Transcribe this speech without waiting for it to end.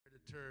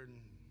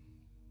turn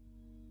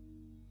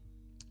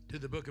to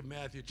the book of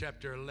Matthew,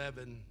 chapter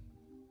 11,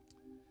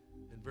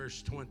 and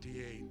verse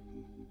 28.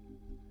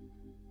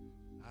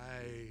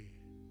 I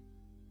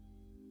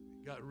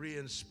got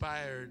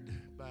re-inspired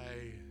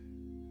by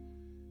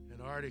an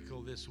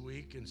article this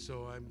week, and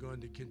so I'm going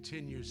to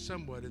continue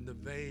somewhat in the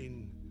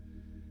vein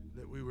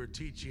that we were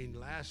teaching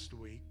last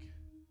week.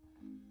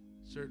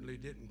 Certainly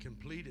didn't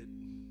complete it.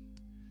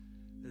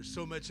 There's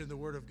so much in the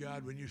Word of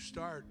God. When you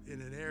start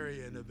in an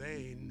area, in a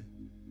vein,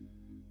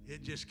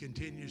 it just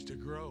continues to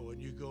grow,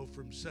 and you go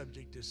from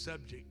subject to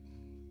subject.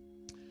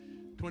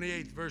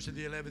 28th verse of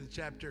the 11th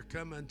chapter,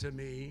 "Come unto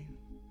me,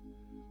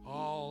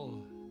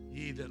 all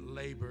ye that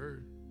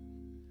labor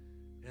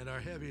and are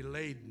heavy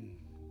laden,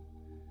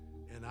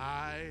 and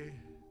I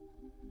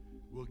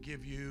will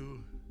give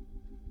you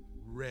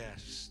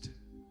rest."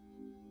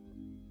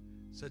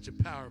 Such a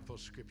powerful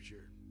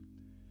scripture.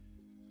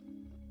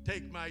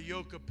 "Take my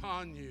yoke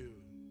upon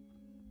you,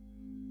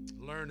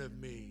 learn of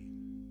me,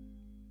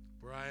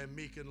 for I am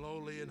meek and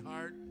lowly in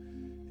heart,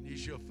 and ye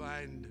shall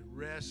find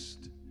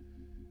rest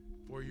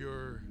for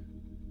your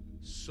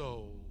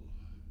soul."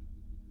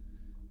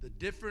 The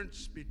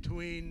difference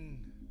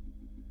between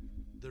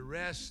the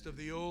rest of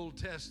the Old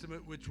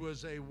Testament, which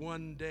was a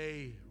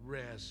one-day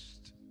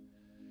rest,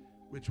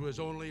 which was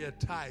only a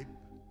type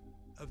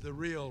of the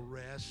real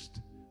rest,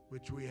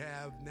 which we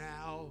have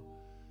now,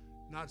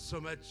 not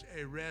so much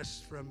a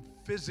rest from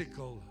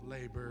physical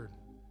labor,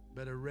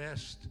 but a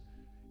rest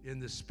in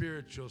the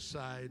spiritual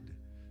side,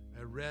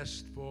 a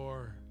rest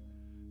for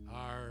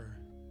our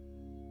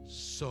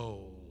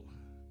soul.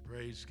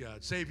 Praise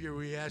God. Savior,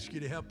 we ask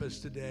you to help us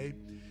today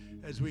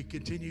as we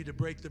continue to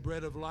break the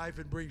bread of life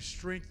and bring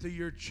strength to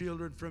your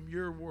children from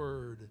your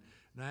word.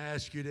 And I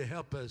ask you to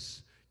help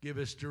us, give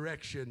us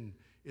direction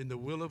in the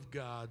will of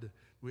God.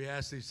 We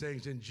ask these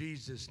things in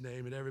Jesus'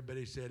 name. And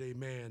everybody said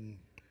amen.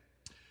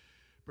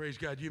 Praise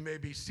God. You may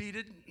be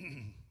seated.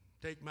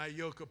 "Take my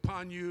yoke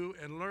upon you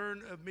and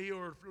learn of me,"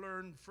 or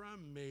learn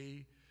from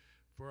me,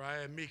 "for I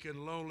am meek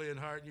and lowly in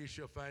heart, and you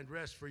shall find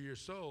rest for your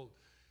soul."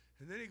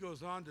 And then he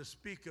goes on to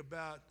speak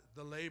about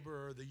the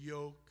labor or the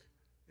yoke,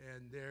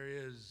 and there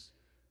is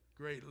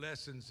great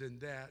lessons in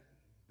that.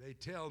 They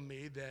tell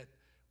me that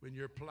when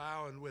you're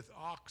plowing with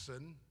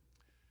oxen,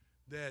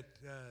 that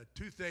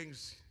two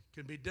things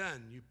can be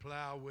done. You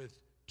plow with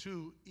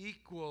two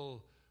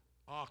equal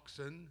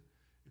oxen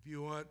if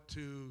you want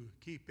to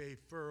keep a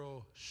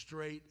furrow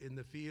straight in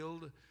the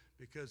field,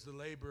 because the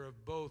labor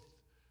of both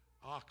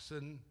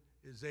oxen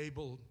is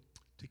able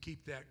to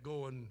keep that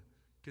going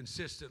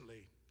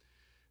consistently.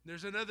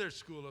 There's another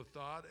school of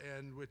thought,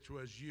 and which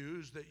was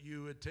used, that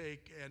you would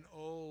take an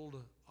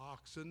old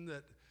oxen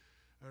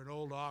or an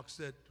old ox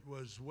that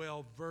was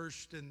well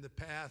versed in the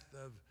path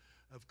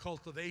of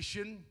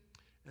cultivation,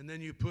 and then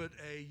you put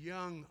a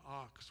young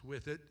ox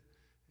with it,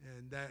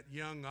 and that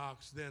young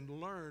ox then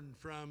learned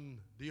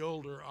from the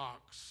older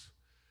ox.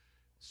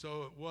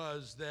 So it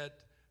was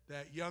that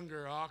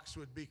younger ox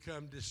would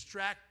become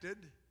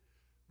distracted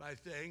by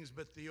things,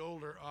 but the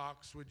older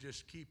ox would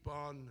just keep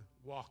on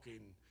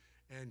walking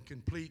and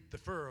complete the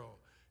furrow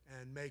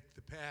and make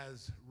the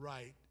paths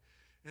right.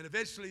 And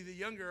eventually the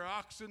younger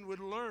oxen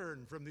would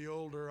learn from the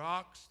older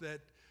ox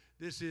that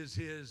this is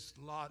his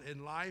lot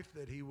in life,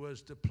 that he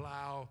was to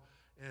plow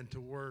and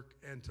to work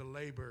and to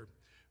labor.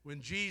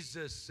 When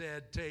Jesus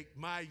said, "Take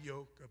my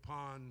yoke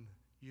upon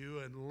you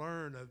and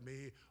learn of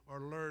me," or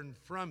learn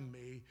from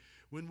me,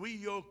 when we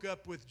yoke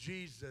up with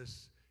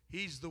Jesus,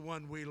 he's the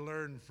one we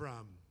learn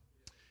from.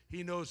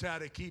 He knows how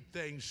to keep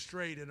things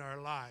straight in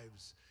our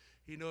lives.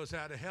 He knows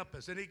how to help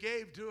us. And he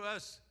gave to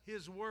us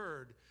his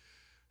word.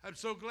 I'm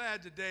so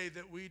glad today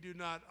that we do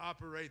not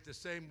operate the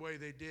same way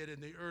they did in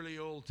the early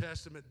Old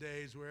Testament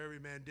days, where every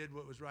man did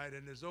what was right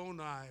in his own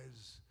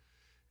eyes.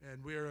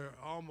 And we're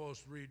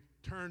almost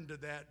returned to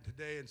that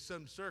today in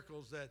some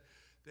circles, that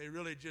they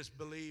really just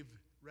believe,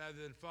 rather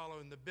than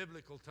following the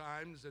biblical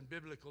times and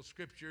biblical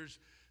scriptures,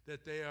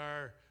 that they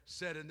are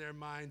set in their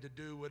mind to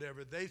do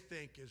whatever they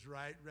think is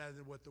right rather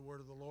than what the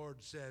word of the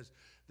Lord says.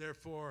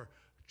 Therefore,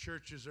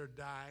 churches are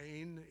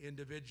dying.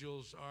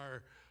 Individuals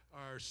are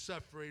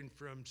suffering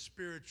from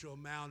spiritual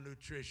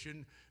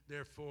malnutrition.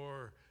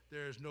 Therefore,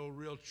 there is no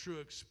real true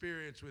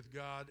experience with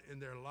God in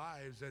their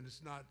lives. And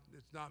it's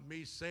not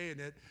me saying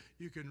it.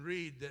 You can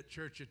read that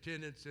church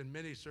attendance in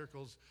many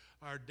circles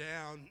are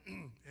down,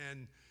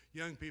 and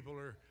young people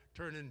are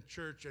turning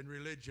church and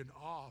religion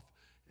off.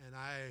 And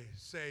I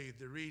say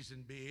the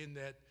reason being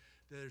that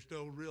there's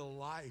no real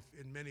life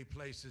in many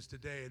places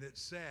today, and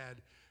it's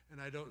sad.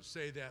 And I don't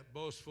say that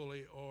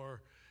boastfully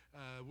or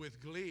with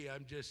glee.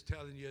 I'm just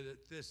telling you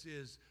that this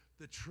is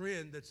the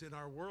trend that's in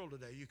our world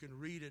today. You can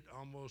read it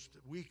almost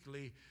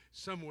weekly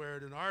somewhere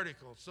in an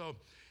article. So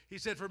he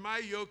said, "For my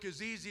yoke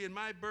is easy and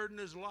my burden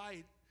is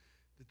light."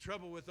 The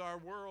trouble with our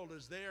world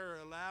is they are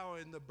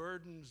allowing the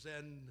burdens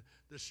and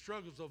the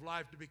struggles of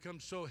life to become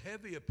so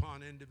heavy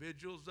upon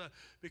individuals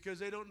because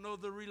they don't know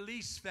the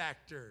release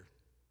factor.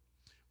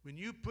 When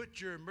you put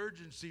your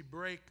emergency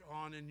brake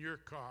on in your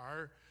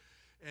car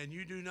and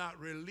you do not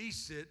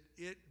release it,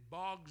 it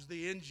bogs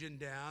the engine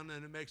down,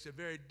 and it makes it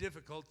very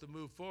difficult to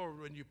move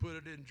forward when you put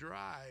it in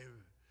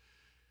drive.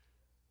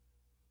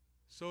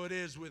 So it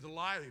is with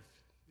life.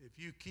 If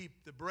you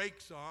keep the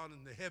brakes on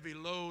and the heavy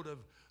load of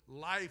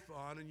life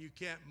on and you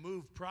can't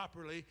move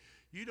properly,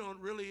 you don't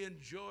really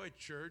enjoy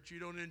church. You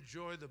don't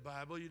enjoy the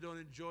Bible. You don't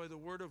enjoy the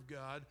Word of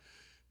God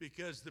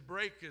because the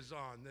brake is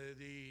on.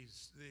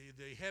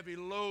 The heavy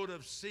load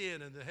of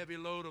sin and the heavy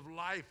load of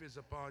life is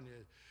upon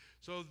you.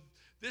 So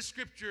this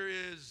scripture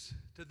is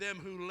to them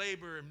who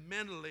labor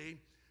mentally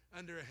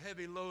under a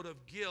heavy load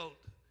of guilt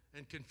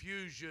and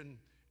confusion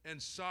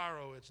and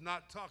sorrow. It's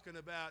not talking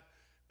about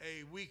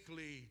a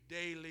weekly,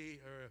 daily,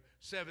 or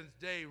seventh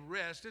day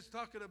rest. It's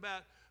talking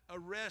about a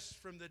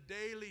rest from the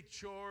daily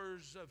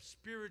chores of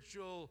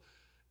spiritual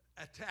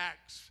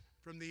attacks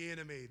from the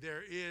enemy.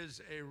 There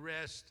is a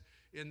rest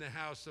in the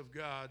house of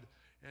God.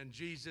 And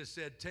Jesus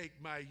said,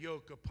 "Take my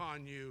yoke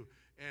upon you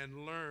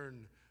and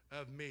learn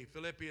of me."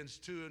 Philippians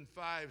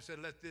 2:5 said,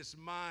 "Let this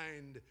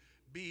mind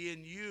be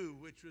in you,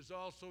 which was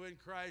also in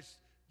Christ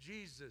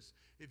Jesus."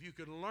 If you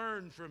can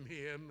learn from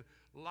him,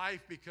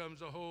 life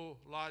becomes a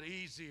whole lot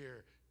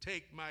easier.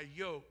 Take my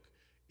yoke.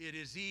 It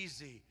is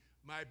easy.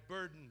 My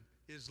burden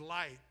is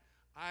light.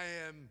 I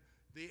am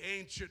the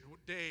ancient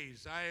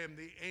days. I am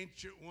the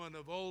ancient one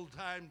of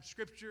old-time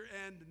Scripture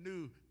and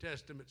New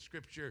Testament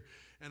Scripture,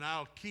 and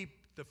I'll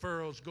keep the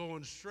furrows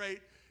going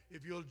straight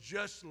if you'll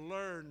just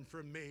learn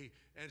from me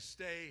and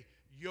stay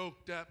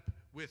yoked up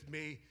with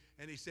me.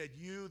 And he said,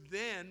 you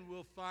then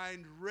will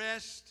find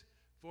rest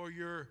for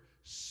your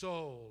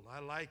soul. I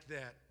like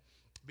that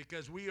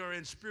because we are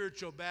in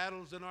spiritual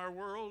battles in our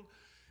world,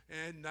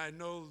 and I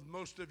know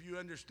most of you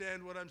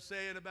understand what I'm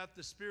saying about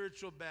the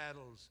spiritual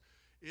battles.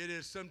 It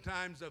is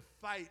sometimes a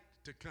fight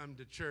to come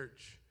to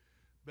church.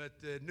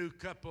 But the new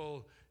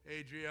couple,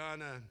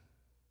 Adriana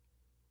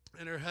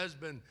and her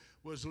husband,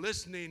 was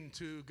listening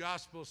to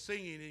gospel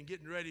singing and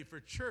getting ready for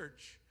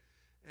church.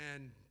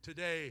 And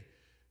today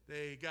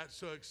they got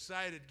so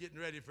excited getting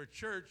ready for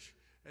church,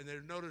 and they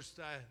noticed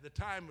the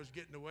time was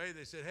getting away.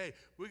 They said, "Hey,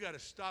 we got to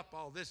stop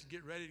all this and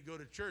get ready to go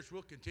to church.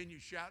 We'll continue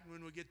shouting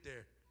when we get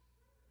there."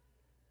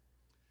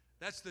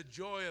 That's the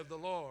joy of the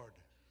Lord.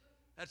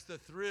 That's the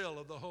thrill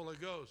of the Holy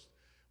Ghost.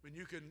 When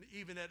you can,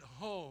 even at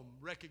home,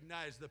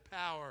 recognize the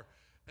power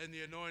and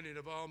the anointing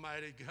of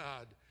Almighty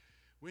God.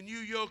 When you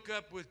yoke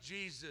up with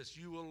Jesus,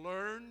 you will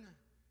learn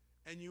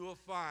and you will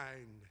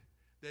find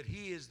that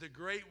he is the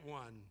great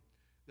one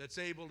that's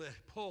able to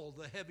pull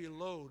the heavy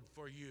load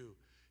for you.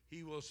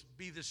 He will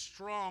be the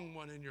strong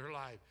one in your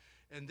life,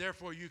 and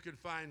therefore you can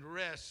find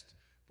rest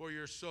for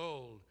your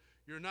soul.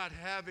 You're not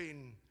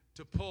having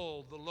to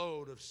pull the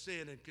load of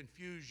sin and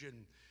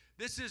confusion.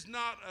 This is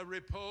not a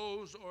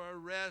repose or a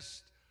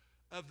rest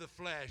of the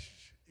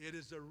flesh. It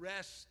is a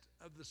rest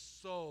of the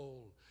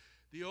soul.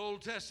 The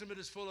Old Testament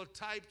is full of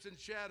types and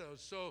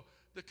shadows. So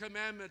the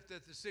commandment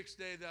that the sixth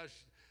day thou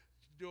shalt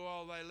do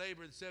all thy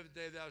labor, and the seventh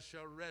day thou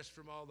shalt rest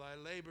from all thy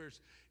labors,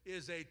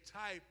 is a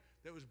type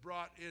that was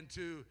brought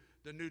into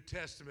the New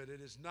Testament. It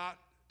is not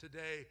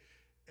today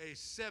a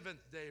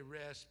seventh-day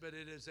rest, but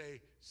it is a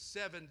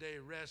 7-day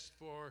rest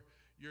for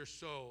your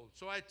soul.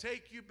 So I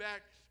take you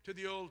back to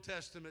the Old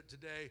Testament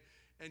today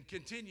and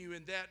continue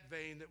in that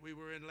vein that we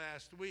were in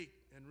last week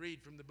and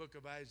read from the book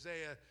of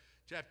Isaiah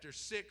chapter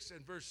 6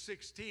 and verse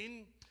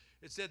 16.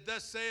 It said,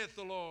 "Thus saith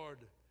the Lord,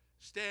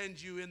 stand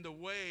you in the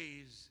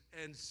ways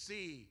and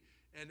see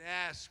and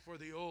ask for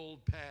the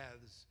old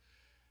paths."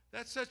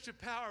 That's such a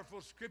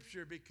powerful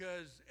scripture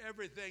because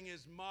everything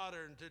is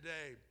modern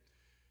today.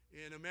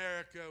 In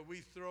America, we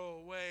throw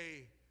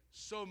away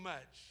so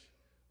much.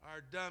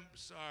 Our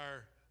dumps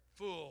are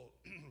full.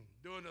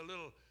 Doing a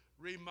little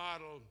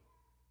remodel,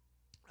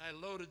 I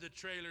loaded the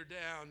trailer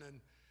down,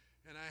 and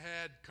I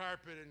had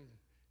carpet,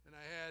 and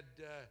I had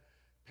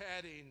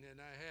padding, and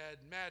I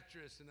had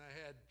mattress, and I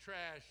had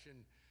trash,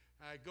 and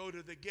I go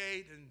to the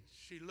gate, and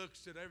she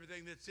looks at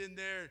everything that's in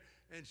there,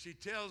 and she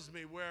tells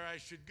me where I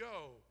should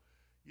go.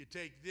 You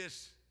take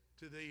this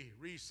to the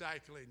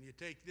recycling, you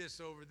take this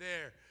over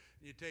there,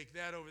 and you take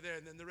that over there,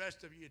 and then the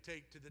rest of it you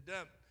take to the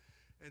dump.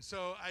 And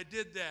so I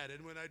did that,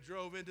 and when I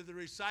drove into the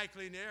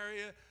recycling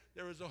area,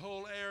 there was a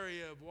whole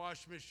area of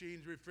wash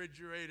machines,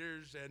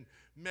 refrigerators, and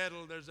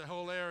metal. There's a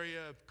whole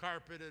area of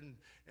carpet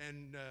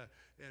and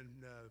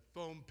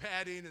foam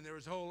padding, and there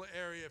was a whole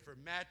area for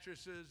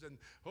mattresses and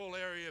whole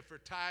area for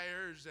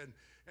tires,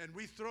 and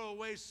we throw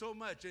away so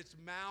much. It's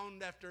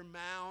mound after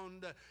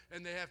mound,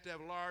 and they have to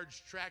have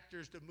large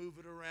tractors to move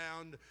it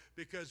around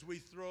because we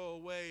throw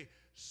away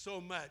so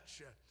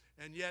much.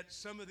 And yet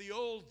some of the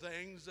old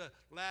things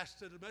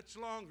lasted much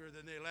longer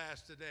than they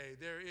last today.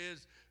 There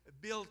is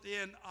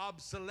built-in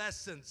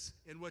obsolescence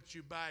in what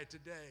you buy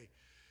today.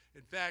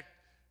 In fact,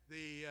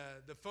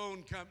 the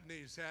phone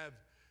companies have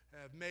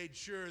made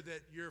sure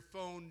that your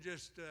phone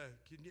just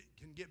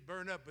can get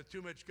burned up with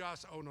too much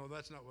gas. Oh, no,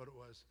 that's not what it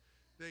was.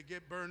 They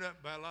get burned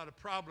up by a lot of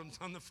problems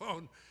on the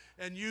phone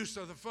and use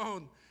of the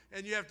phone,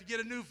 and you have to get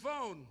a new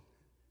phone.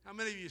 How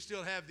many of you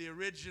still have the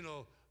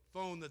original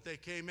phone that they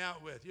came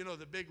out with? You know,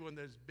 the big one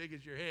that's big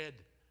as your head.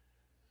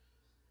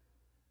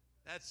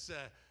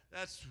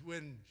 That's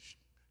when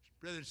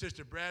Brother and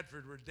Sister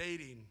Bradford were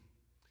dating,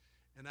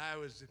 and I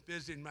was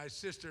visiting my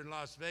sister in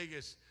Las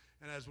Vegas,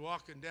 and I was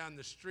walking down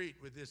the street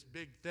with this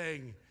big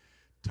thing,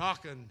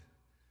 talking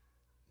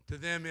to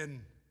them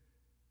in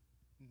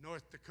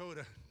North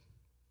Dakota.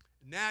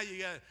 Now you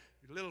got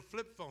a little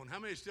flip phone. How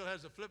many still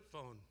has a flip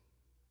phone?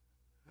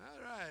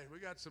 All right, we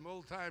got some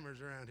old timers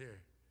around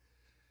here.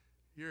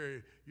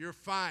 You're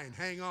fine.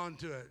 Hang on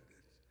to it.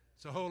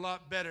 It's a whole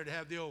lot better to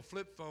have the old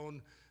flip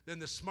phone than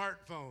the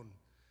smartphone.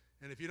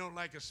 And if you don't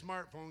like a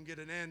smartphone, get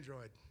an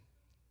Android.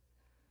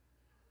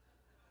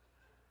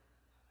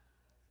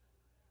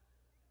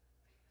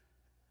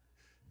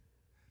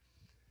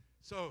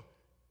 So,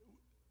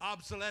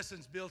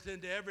 obsolescence built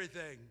into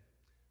everything.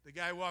 The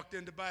guy walked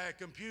in to buy a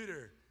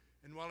computer,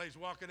 and while he's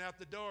walking out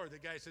the door, the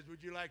guy says,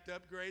 "Would you like to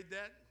upgrade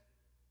that?"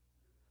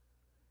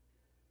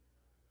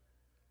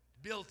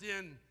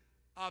 Built-in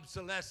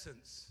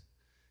obsolescence.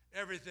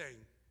 Everything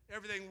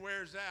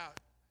wears out.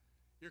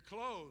 Your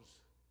clothes,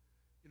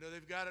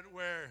 they've got it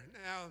where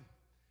now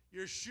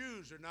your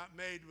shoes are not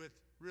made with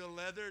real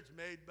leather. It's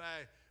made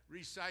by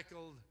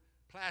recycled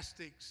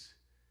plastics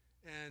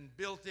and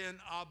built-in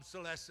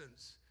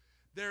obsolescence.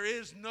 There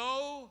is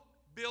no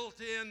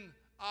built-in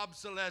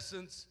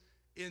obsolescence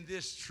in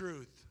this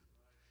truth.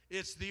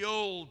 It's the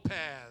old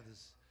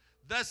paths.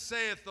 Thus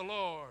saith the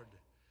Lord,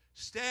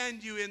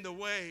 stand you in the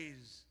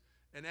ways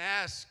and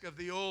ask of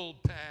the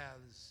old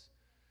paths.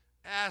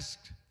 Ask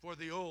for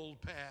the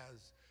old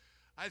paths.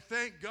 I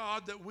thank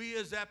God that we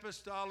as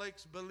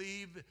apostolics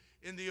believe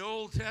in the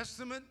Old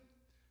Testament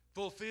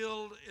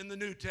fulfilled in the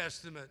New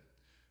Testament.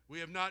 We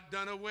have not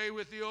done away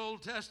with the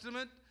Old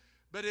Testament,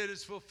 but it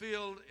is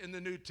fulfilled in the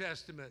New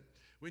Testament.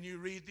 When you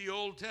read the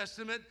Old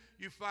Testament,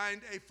 you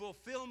find a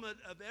fulfillment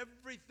of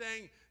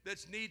everything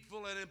that's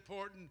needful and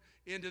important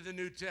into the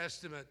New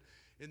Testament.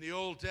 In the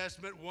Old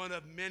Testament, one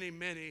of many,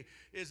 many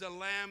is a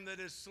lamb that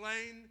is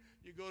slain.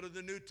 You go to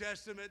the New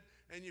Testament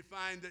and you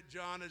find that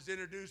John is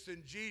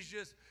introducing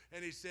Jesus,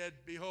 and he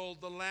said,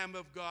 "Behold, the Lamb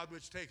of God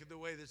which taketh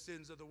away the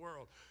sins of the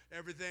world."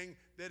 Everything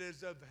that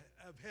is of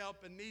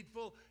help and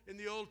needful in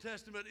the Old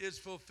Testament is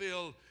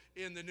fulfilled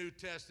in the New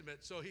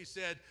Testament. So he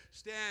said,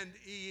 "Stand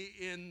ye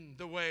in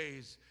the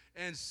ways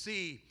and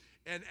see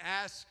and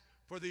ask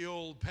for the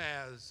old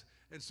paths."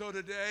 And so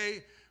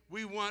today,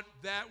 we want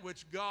that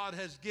which God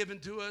has given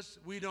to us.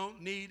 We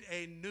don't need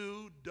a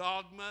new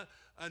dogma,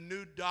 a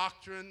new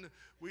doctrine.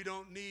 We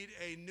don't need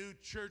a new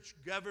church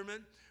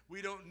government.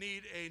 We don't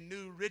need a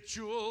new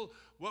ritual.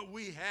 What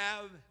we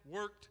have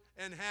worked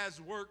and has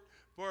worked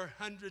for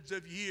hundreds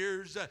of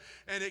years,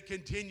 and it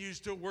continues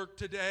to work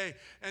today.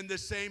 And the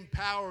same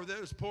power that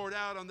was poured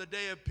out on the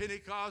day of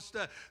Pentecost,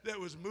 that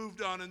was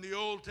moved on in the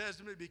Old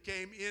Testament,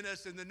 became in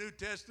us in the New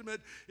Testament,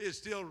 is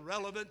still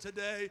relevant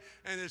today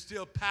and is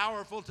still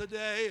powerful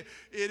today.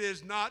 It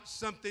is not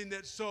something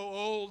that's so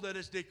old that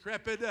it's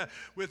decrepit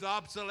with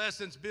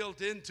obsolescence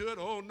built into it.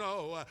 Oh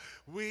no,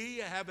 we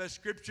have a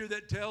scripture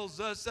that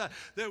tells us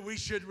that we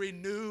should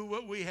renew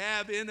what we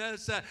have in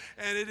us, and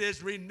it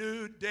is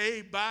renewed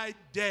day by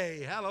day.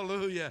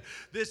 Hallelujah.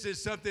 This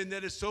is something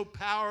that is so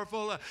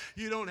powerful.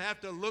 You don't have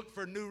to look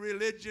for new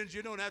religions.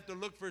 You don't have to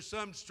look for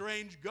some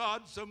strange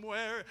God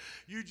somewhere.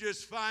 You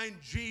just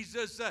find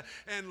Jesus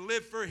and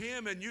live for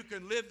him, and you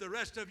can live the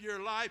rest of your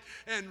life,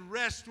 and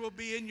rest will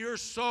be in your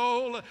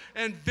soul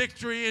and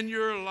victory in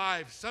your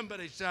life.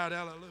 Somebody shout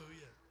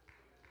hallelujah.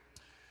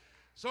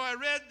 So I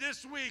read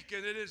this week,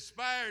 and it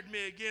inspired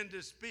me again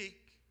to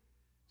speak.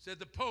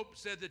 The Pope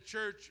said the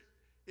church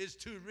is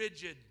too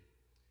rigid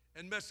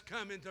and must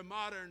come into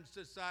modern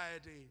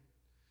society.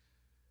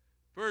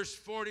 Verse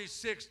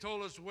 46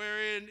 told us,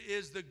 "Wherein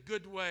is the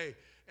good way,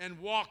 and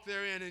walk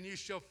therein, and you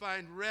shall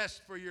find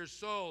rest for your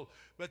soul."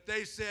 But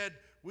they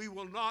said, "We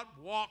will not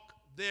walk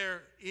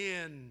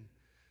therein."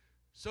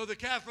 So the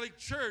Catholic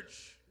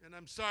Church, and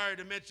I'm sorry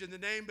to mention the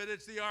name, but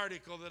it's the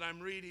article that I'm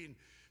reading,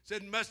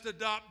 said must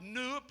adopt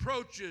new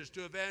approaches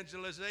to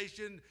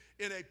evangelization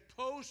in a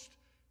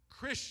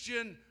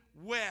post-Christian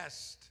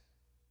West.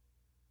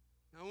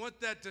 I want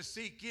that to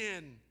sink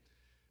in,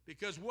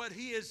 because what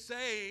he is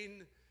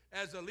saying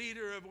as a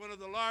leader of one of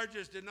the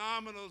largest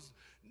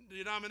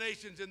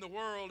denominations in the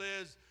world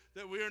is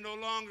that we are no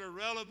longer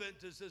relevant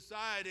to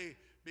society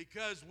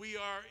because we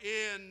are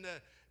in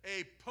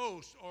a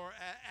post or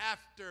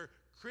after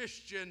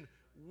Christian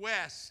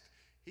West.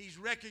 He's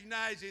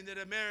recognizing that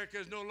America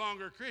is no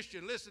longer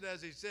Christian. Listen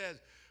as he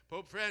says.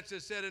 Pope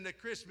Francis said in a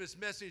Christmas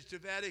message to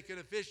Vatican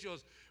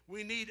officials,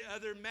 "We need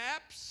other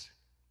maps,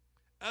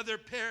 other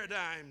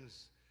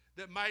paradigms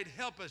that might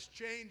help us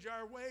change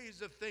our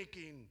ways of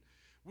thinking.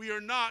 We are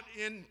not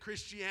in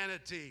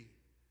Christianity,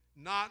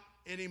 not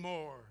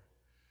anymore.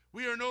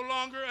 We are no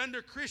longer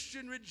under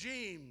Christian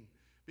regime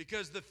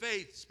because the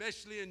faith,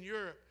 especially in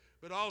Europe,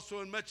 but also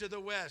in much of the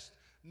West,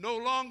 no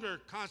longer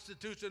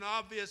constitutes an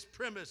obvious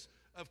premise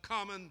of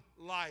common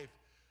life."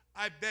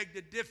 I beg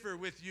to differ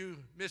with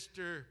you,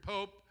 Mr.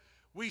 Pope.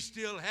 We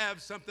still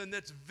have something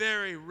that's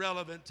very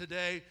relevant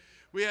today.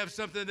 We have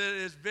something that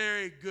is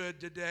very good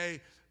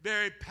today.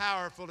 very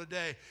powerful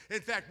today.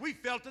 In fact, we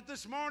felt it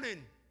this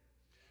morning.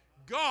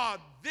 God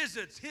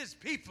visits his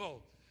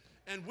people,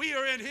 and we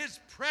are in his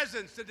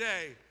presence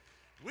today.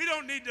 We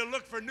don't need to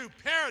look for new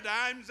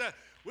paradigms.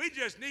 We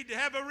just need to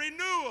have a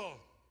renewal.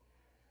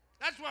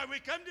 That's why we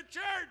come to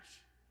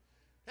church.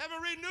 Have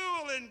a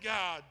renewal in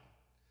God.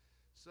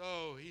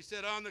 So he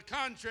said, on the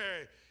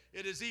contrary,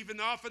 it is even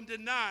often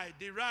denied,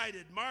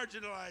 derided,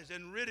 marginalized,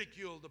 and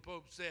ridiculed, the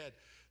Pope said.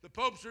 The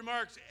Pope's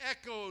remarks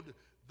echoed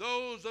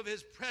those of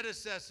his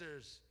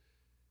predecessors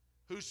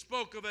who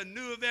spoke of a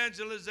new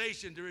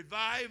evangelization to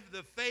revive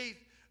the faith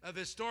of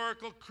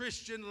historical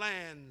Christian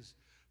lands.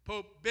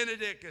 Pope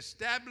Benedict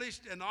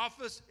established an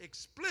office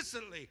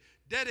explicitly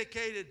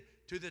dedicated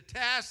to the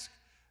task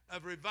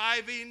of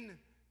reviving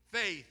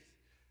faith.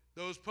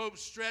 Those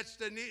popes stressed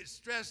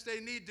they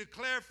need to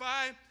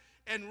clarify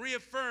and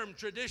reaffirm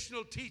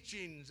traditional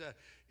teachings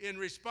in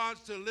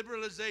response to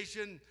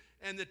liberalization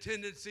and the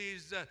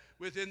tendencies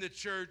within the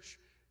church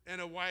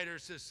and a wider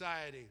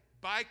society.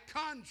 By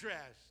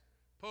contrast,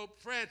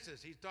 Pope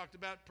Francis, he talked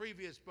about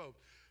previous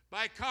popes.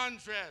 By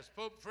contrast,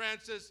 Pope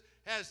Francis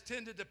has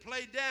tended to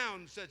play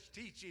down such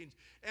teachings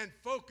and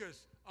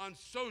focus on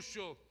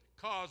social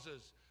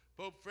causes.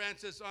 Pope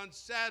Francis on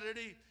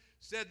Saturday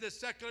said the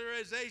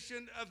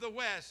secularization of the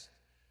West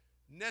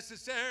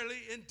necessarily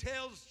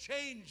entails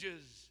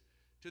changes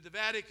to the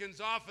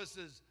Vatican's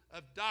offices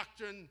of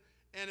doctrine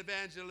and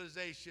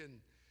evangelization.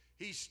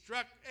 He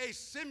struck a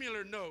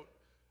similar note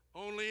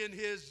only in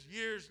this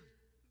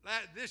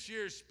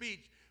year's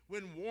speech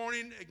when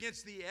warning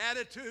against the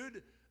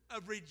attitude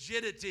of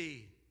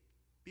rigidity,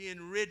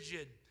 being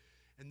rigid.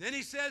 And then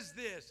he says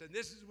this, and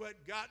this is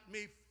what got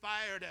me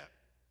fired up.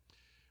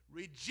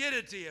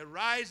 Rigidity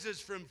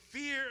arises from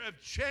fear of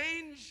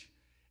change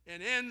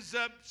and ends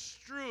up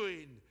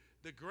strewing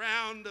the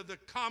ground of the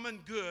common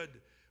good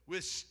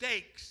with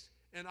stakes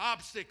and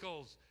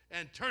obstacles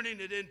and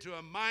turning it into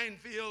a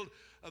minefield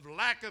of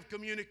lack of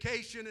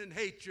communication and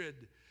hatred.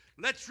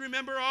 Let's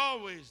remember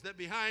always that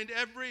behind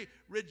every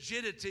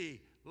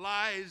rigidity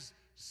lies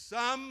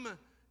some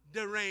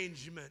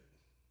derangement.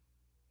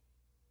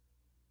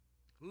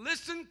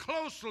 Listen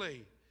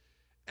closely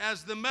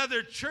as the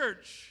Mother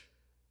Church,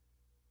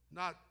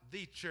 not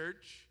the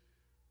church,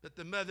 but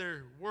the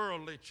Mother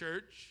Worldly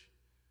Church,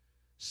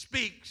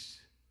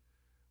 speaks.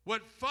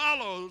 What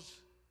follows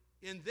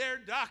in their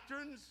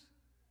doctrines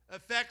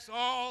affects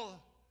all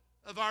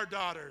of our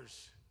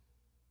daughters.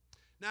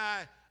 Now,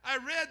 I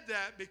read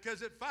that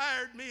because it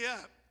fired me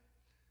up.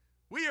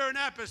 We are an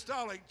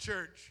apostolic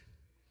church.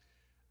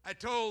 I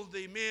told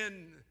the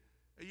men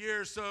a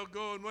year or so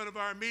ago in one of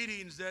our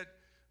meetings that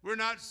we're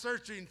not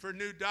searching for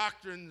new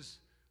doctrines.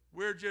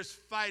 We're just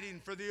fighting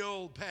for the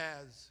old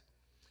paths.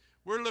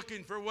 We're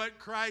looking for what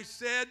Christ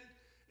said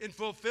in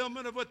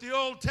fulfillment of what the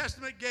Old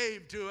Testament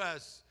gave to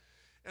us.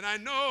 And I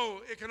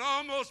know it can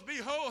almost be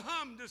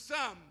ho-hum to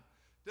some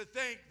to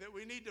think that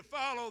we need to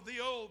follow the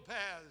old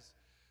paths.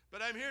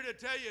 But I'm here to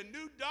tell you,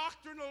 new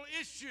doctrinal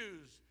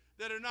issues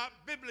that are not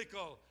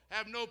biblical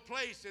have no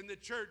place in the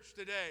church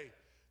today.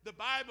 The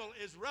Bible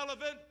is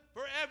relevant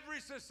for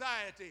every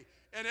society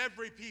and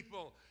every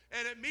people,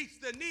 and it meets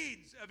the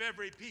needs of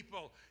every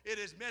people. It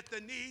has met the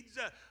needs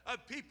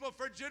of people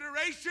for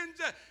generations,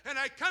 and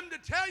I come to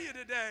tell you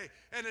today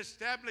and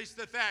establish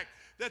the fact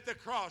that the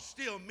cross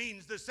still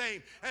means the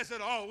same as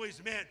it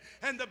always meant,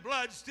 and the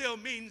blood still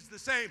means the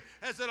same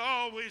as it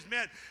always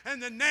meant,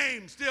 and the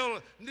name still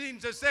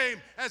means the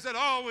same as it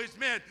always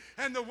meant,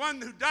 and the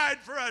one who died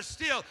for us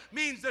still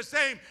means the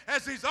same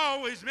as he's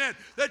always meant.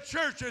 The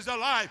church is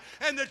alive,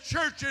 and the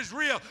church is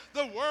real.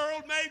 The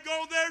world may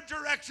go their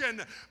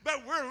direction,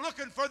 but we're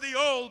looking for the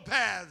old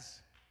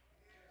paths,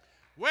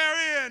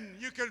 wherein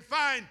you can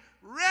find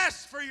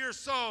rest for your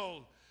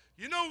soul.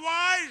 You know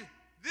why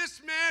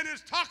this man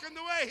is talking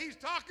the way he's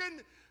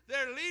talking?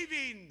 They're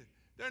leaving.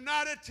 They're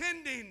not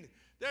attending.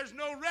 There's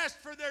no rest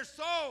for their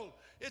soul.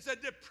 It's a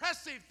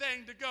depressive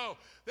thing to go,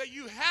 that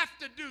you have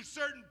to do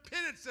certain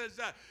penances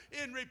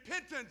in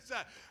repentance.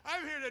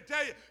 I'm here to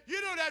tell you,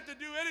 you don't have to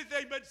do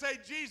anything but say,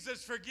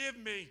 Jesus, forgive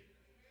me.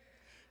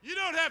 You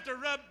don't have to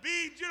rub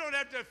beads. You don't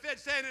have to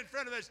stand in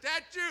front of a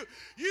statue.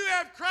 You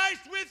have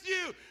Christ with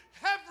you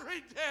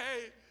every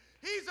day.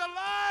 He's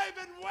alive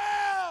and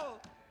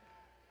well.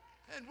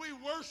 And we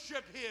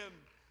worship him.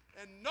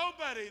 And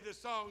nobody, the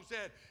song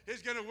said,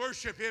 is going to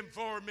worship him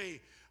for me.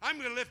 I'm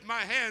going to lift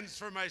my hands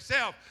for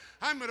myself.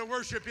 I'm going to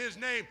worship his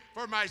name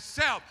for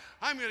myself.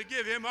 I'm going to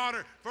give him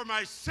honor for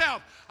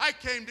myself. I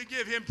came to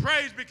give him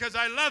praise because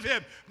I love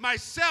him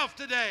myself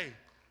today.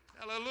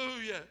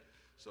 Hallelujah.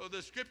 So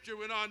the scripture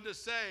went on to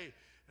say,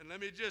 and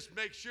let me just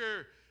make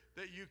sure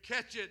that you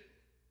catch it,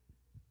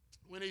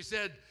 when he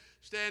said,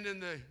 stand in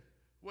the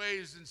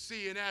ways and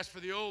see and ask for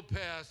the old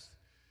paths.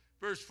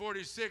 Verse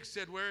 46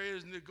 said, wherein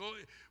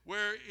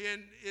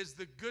is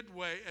the good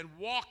way, and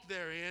walk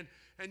therein,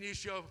 and ye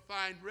shall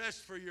find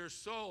rest for your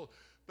soul.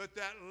 But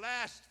that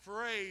last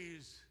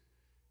phrase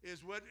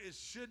is what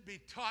should be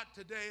taught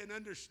today and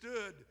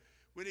understood.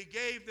 When he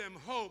gave them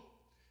hope,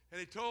 and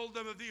he told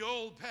them of the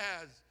old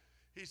paths,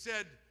 he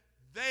said,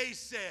 They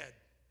said.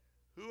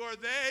 Who are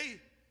they?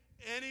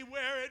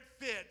 Anywhere it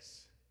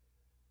fits.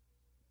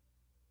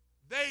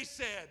 They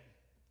said,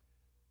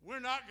 we're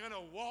not going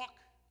to walk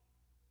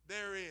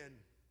therein.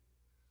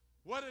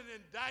 What an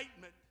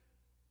indictment.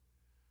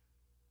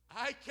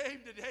 I came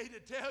today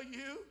to tell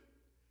you,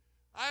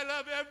 I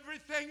love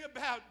everything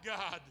about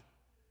God.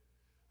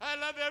 I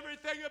love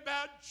everything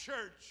about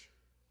church.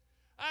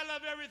 I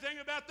love everything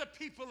about the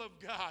people of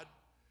God.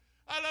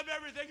 I love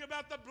everything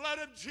about the blood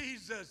of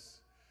Jesus.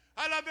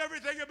 I love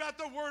everything about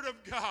the Word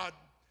of God.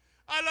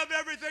 I love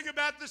everything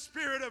about the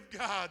Spirit of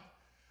God.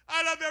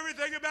 I love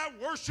everything about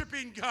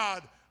worshiping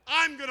God.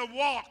 I'm going to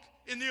walk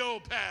in the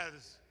old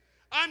paths.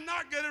 I'm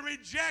not going to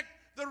reject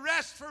the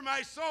rest for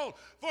my soul.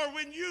 For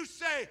when you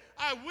say,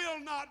 I will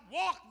not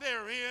walk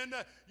therein,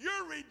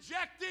 you're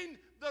rejecting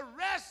the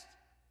rest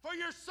for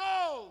your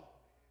soul.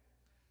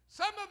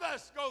 Some of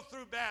us go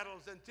through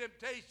battles and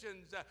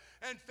temptations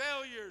and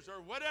failures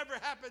or whatever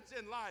happens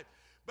in life.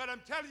 But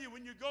I'm telling you,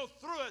 when you go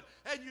through it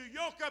and you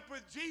yoke up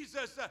with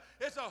Jesus,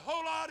 it's a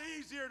whole lot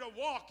easier to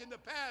walk in the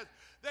path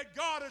that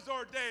God has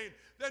ordained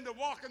than to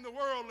walk in the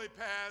worldly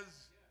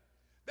paths.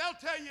 They'll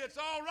tell you it's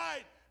all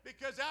right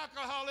because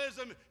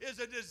alcoholism is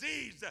a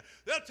disease.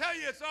 They'll tell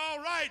you it's all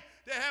right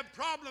to have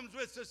problems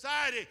with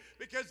society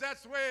because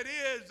that's the way it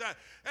is.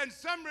 And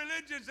some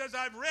religions, as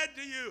I've read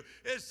to you,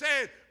 is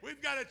saying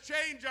we've got to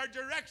change our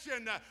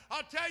direction.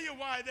 I'll tell you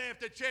why they have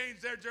to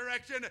change their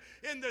direction.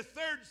 In the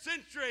 3rd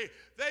century,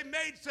 they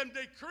made some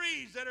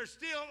decrees that are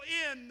still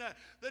in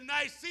the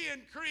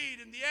Nicene Creed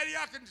and the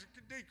Antiochian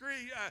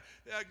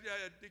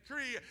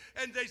decree,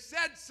 and they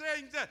said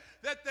things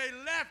that they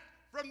left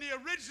from the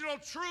original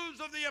truths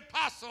of the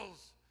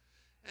apostles.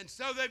 And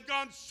so they've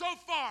gone so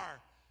far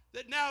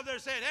that now they're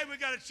saying, hey, we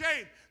got to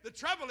change. The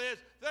trouble is,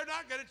 they're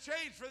not going to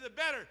change for the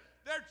better.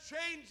 They're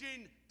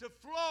changing to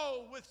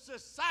flow with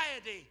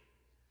society.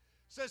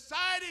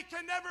 Society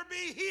can never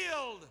be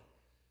healed.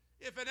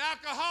 If an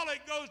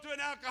alcoholic goes to an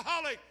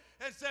alcoholic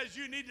and says,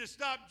 you need to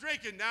stop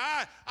drinking.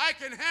 Now, I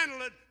can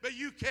handle it, but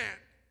you can't.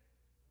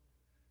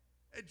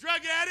 A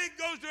drug addict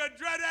goes to a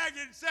drug addict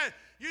and says,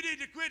 you need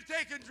to quit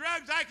taking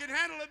drugs. I can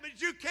handle it,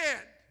 but you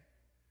can't.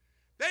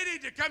 They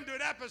need to come to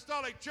an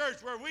apostolic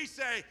church where we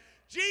say,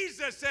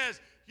 Jesus says,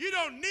 you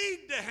don't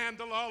need to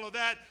handle all of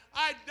that.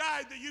 I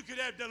died that you could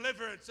have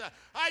deliverance.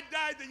 I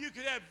died that you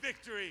could have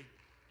victory.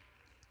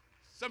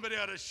 Somebody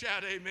ought to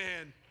shout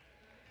amen.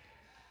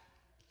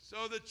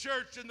 So the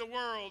church in the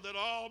world that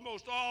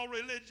almost all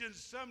religions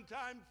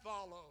sometimes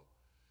follow.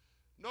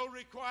 No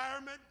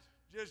requirement,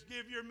 just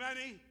give your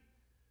money.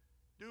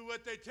 Do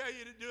what they tell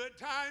you to do at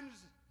times,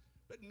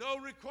 but no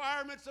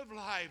requirements of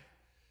life.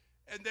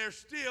 And they're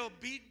still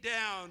beat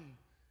down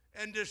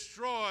and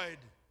destroyed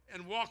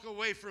and walk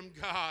away from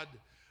God.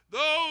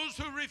 Those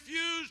who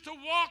refuse to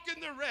walk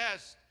in the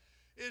rest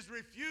is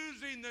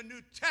refusing the New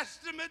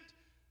Testament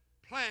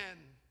plan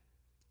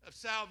of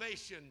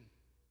salvation.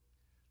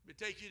 Let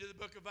me take you to the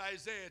book of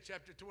Isaiah,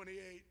 chapter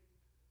 28,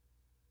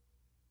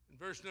 and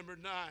verse number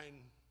 9.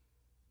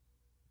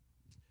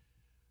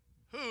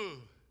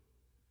 Who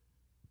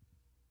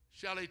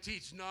shall he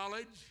teach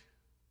knowledge?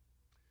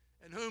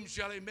 And whom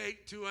shall he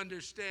make to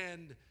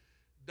understand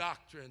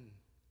doctrine?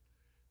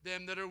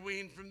 Them that are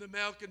weaned from the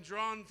milk and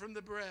drawn from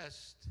the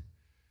breast.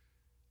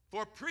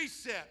 For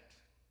precept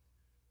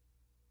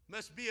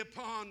must be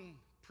upon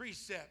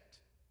precept,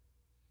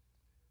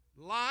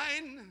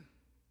 line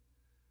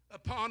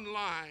upon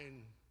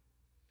line,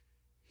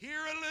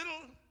 here a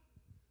little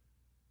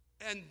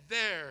and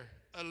there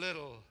a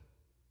little.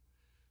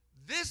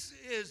 This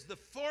is the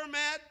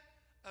format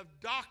of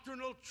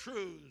doctrinal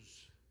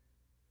truths.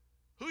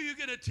 Who are you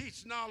going to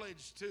teach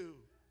knowledge to?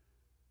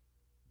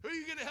 Who are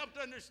you going to help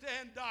to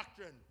understand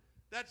doctrine?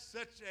 That's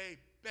such a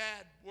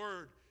bad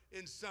word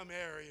in some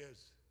areas.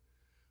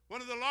 One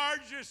of the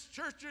largest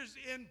churches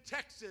in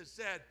Texas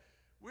said,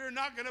 we're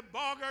not going to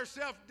bog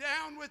ourselves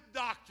down with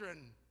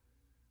doctrine.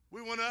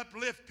 We want to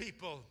uplift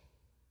people.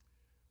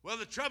 Well,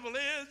 the trouble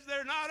is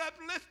they're not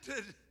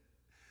uplifted.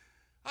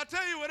 I'll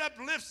tell you what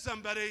uplifts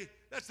somebody.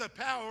 That's the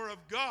power of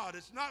God.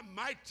 It's not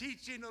my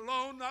teaching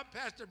alone, not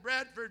Pastor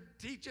Bradford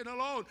teaching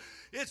alone.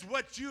 It's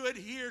what you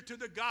adhere to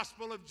the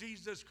gospel of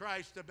Jesus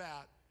Christ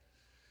about.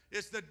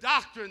 It's the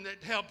doctrine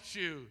that helps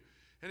you.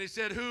 And he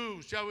said,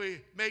 who shall we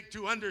make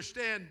to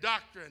understand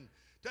doctrine?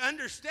 To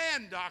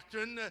understand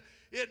doctrine,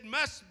 it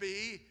must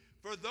be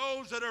for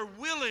those that are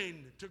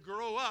willing to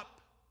grow up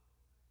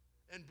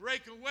and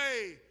break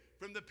away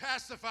from the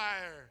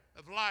pacifier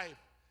of life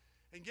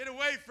and get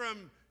away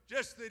from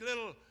just the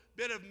little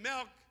bit of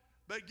milk,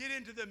 but get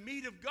into the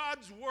meat of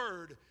God's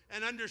word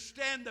and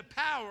understand the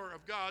power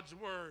of God's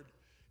word.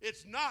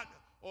 It's not,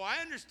 oh, I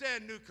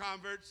understand new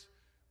converts.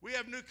 We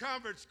have new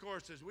converts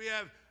courses. We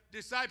have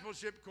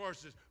discipleship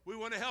courses. We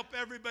want to help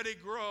everybody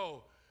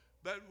grow.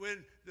 But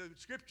when the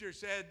scripture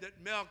said that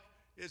milk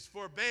is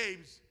for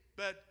babes,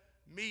 but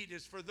meat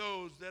is for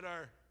those that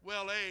are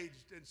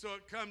well-aged. And so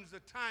it comes a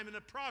time and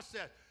a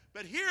process.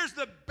 But here's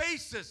the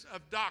basis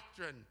of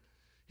doctrine.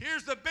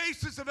 Here's the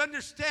basis of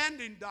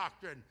understanding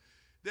doctrine.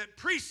 That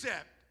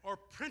precept or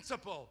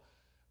principle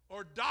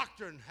or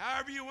doctrine,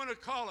 however you want to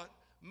call it,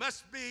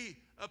 must be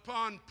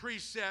upon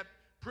precept,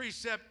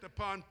 precept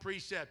upon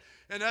precept.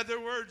 In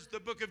other words, the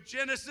book of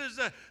Genesis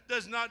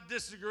does not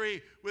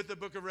disagree with the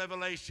book of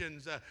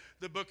Revelations.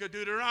 The book of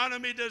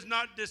Deuteronomy does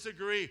not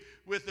disagree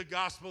with the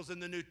Gospels in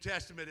the New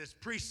Testament. It's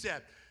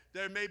precept.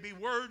 There may be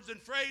words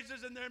and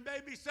phrases, and there may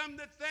be some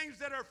things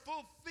that are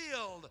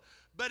fulfilled,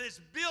 but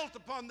it's built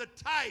upon the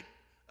type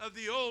of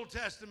the Old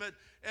Testament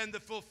and the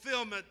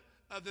fulfillment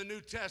of the New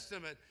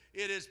Testament.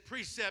 It is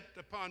precept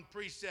upon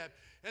precept.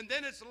 And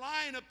then it's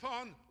line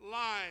upon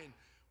line.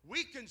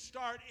 We can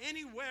start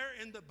anywhere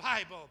in the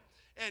Bible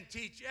and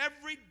teach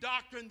every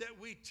doctrine that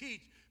we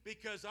teach,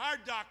 because our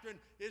doctrine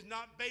is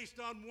not based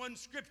on one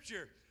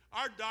scripture.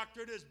 Our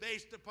doctrine is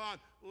based upon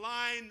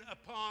line.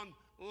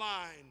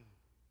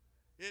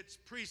 It's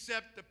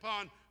precept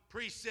upon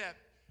precept,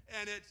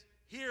 and it's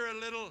here a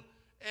little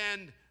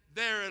and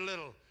there a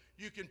little.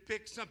 You can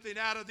pick something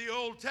out of the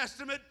Old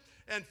Testament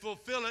and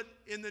fulfill it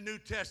in the New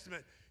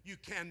Testament. You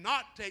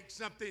cannot take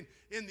something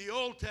in the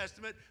Old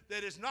Testament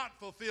that is not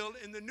fulfilled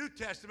in the New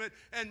Testament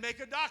and make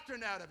a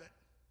doctrine out of it.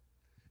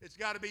 It's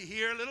got to be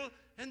here a little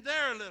and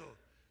there a little.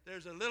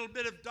 There's a little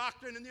bit of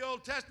doctrine in the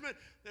Old Testament.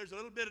 There's a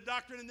little bit of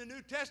doctrine in the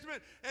New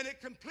Testament, and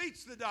it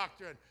completes the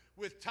doctrine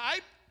with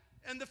type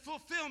and the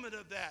fulfillment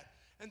of that.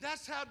 And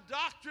that's how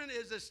doctrine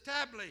is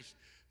established.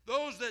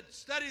 Those that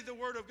study the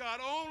Word of God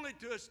only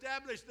to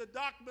establish the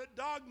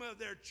dogma of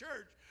their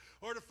church,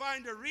 or to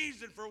find a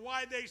reason for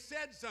why they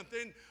said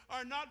something,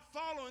 are not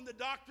following the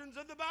doctrines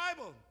of the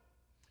Bible.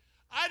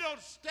 I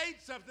don't state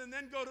something and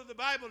then go to the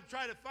Bible to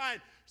try to find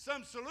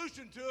some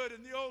solution to it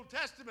in the Old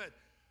Testament.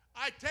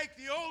 I take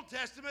the Old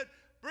Testament,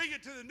 bring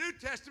it to the New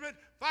Testament,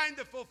 find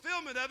the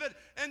fulfillment of it,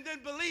 and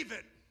then believe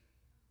it.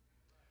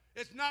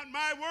 It's not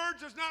my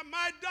words, it's not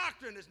my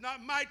doctrine, it's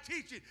not my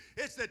teaching.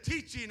 It's the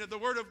teaching of the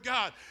Word of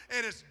God,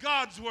 and it's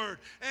God's Word,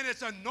 and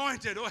it's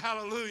anointed. Oh,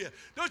 hallelujah.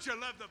 Don't you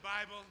love the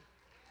Bible?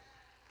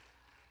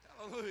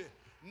 Hallelujah.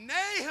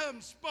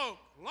 Nahum spoke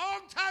long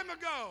time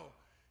ago.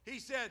 He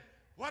said,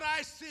 what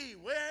I see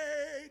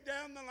way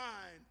down the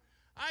line,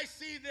 I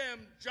see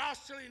them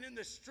jostling in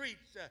the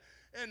streets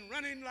and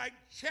running like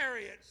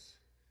chariots.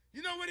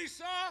 You know what he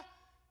saw?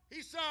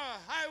 He saw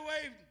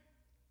Highway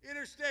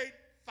Interstate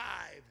 5.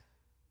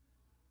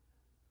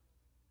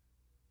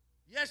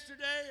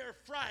 Yesterday or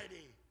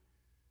Friday,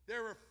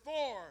 there were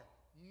 4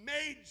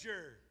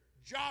 major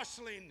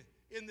jostling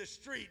in the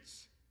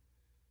streets.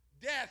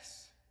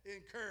 Deaths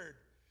incurred,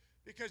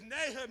 because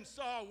Nahum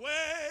saw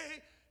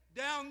way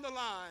down the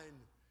line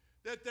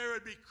that there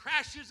would be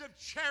crashes of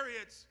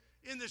chariots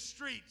in the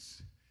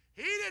streets.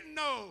 He didn't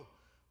know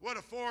what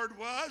a Ford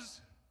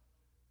was.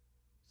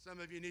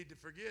 Some of you need to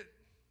forget.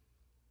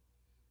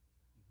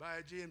 Buy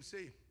a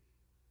GMC.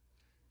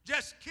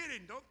 Just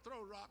kidding. Don't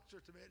throw rocks or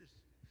tomatoes.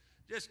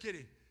 Just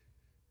kidding.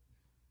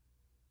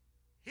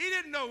 He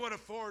didn't know what a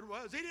Ford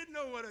was. He didn't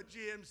know what a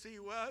GMC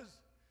was.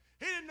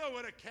 He didn't know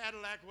what a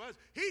Cadillac was.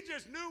 He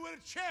just knew what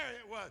a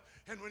chariot was.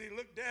 And when he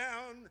looked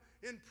down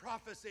in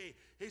prophecy,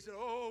 he said,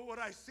 oh, what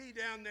I see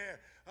down there,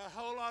 a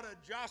whole lot of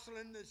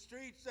jostling in the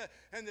streets,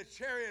 and the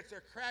chariots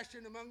are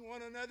crashing among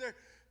one another.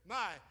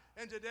 My,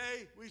 and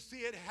today we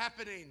see it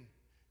happening.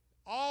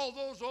 All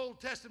those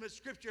Old Testament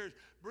scriptures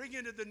bring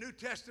into the New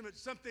Testament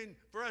something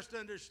for us to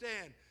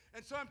understand.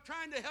 And so I'm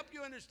trying to help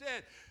you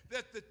understand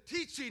that the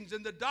teachings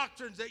and the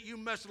doctrines that you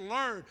must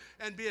learn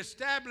and be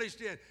established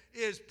in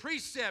is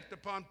precept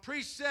upon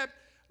precept,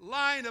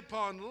 line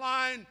upon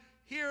line,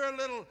 here a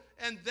little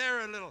and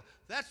there a little.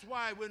 That's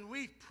why when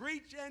we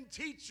preach and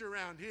teach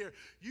around here,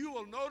 you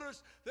will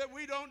notice that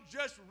we don't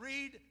just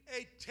read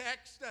a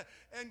text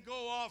and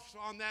go off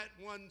on that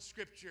one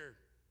scripture.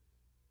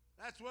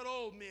 That's what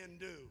old men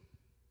do.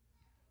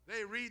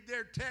 They read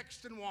their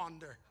text and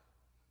wander.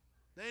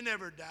 They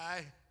never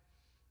die.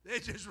 They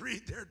just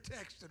read their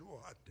text and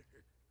wander.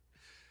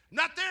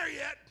 Not there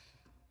yet.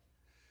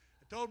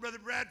 I told Brother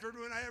Bradford,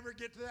 when I ever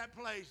get to that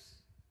place,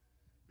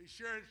 be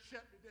sure and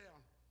shut me down.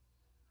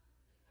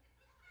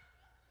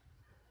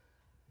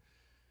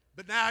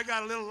 But now I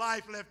got a little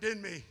life left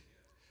in me.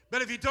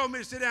 But if he told me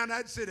to sit down,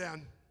 I'd sit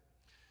down.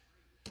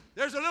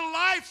 There's a little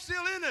life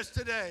still in us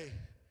today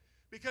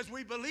because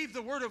we believe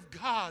the Word of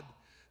God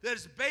that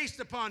is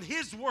based upon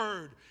His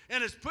Word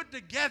and is put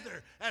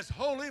together as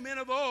holy men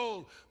of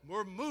old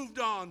were moved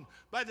on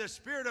by the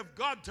Spirit of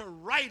God to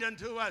write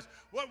unto us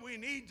what we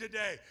need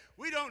today.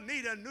 We don't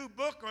need a new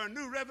book or a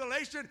new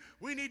revelation.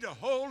 We need to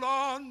hold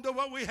on to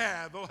what we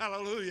have, oh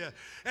hallelujah,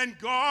 and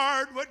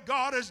guard what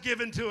God has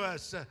given to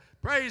us.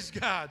 Praise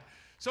God.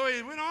 So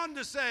he went on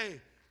to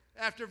say,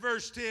 after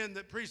verse 10,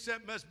 that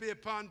precept must be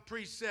upon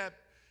precept,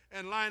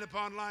 and line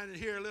upon line, and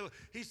here a little.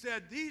 He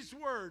said these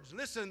words,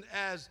 listen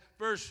as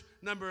verse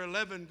number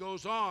 11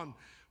 goes on.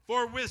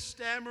 For with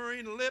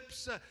stammering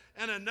lips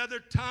and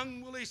another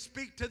tongue will he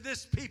speak to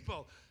this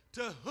people,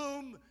 to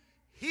whom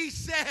he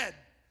said,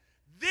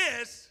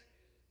 this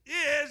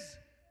is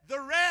the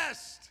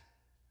rest.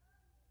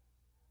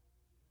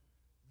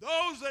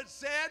 Those that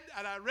said,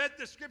 and I read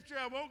the scripture,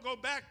 I won't go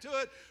back to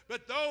it,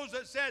 but those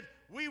that said,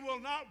 we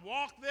will not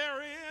walk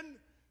therein,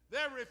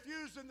 They're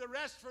refusing the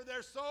rest for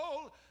their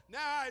soul.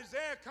 Now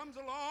Isaiah comes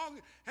along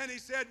and he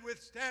said,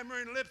 with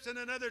stammering lips and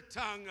another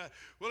tongue,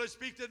 will I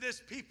speak to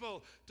this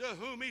people, to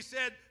whom he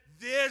said,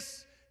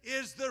 this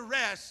is the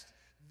rest.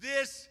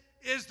 This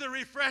is the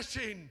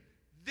refreshing.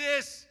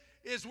 This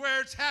is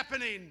where it's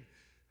happening.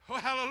 Oh,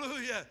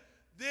 hallelujah.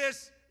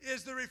 This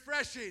is the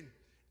refreshing.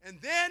 And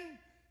then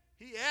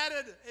he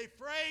added a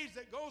phrase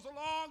that goes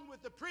along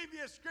with the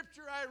previous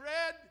scripture I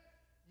read.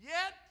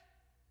 Yet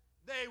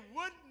they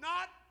would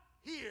not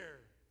hear.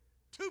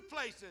 Two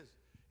places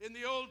in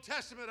the Old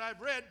Testament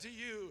I've read to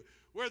you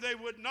where they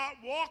would not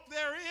walk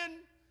therein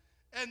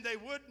and they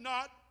would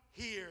not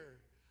hear.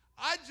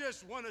 I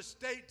just want to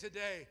state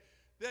today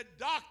that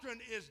doctrine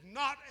is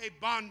not a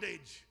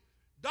bondage.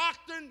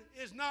 Doctrine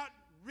is not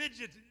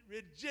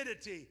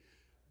rigidity.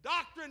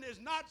 Doctrine is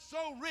not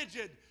so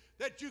rigid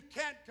that you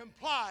can't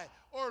comply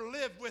or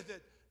live with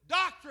it.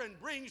 Doctrine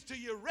brings to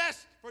you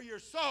rest for your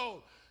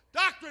soul.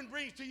 Doctrine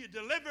brings to you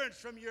deliverance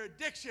from your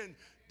addiction.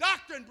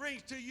 Doctrine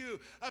brings to you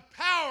a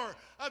power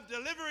of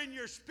delivering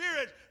your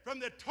spirit from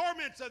the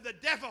torments of the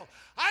devil.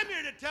 I'm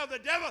here to tell the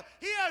devil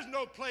he has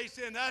no place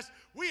in us.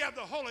 We have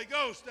the Holy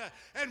Ghost,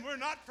 and we're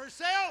not for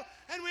sale,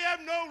 and we have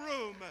no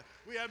room.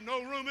 We have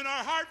no room in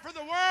our heart for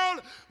the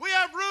world. We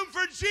have room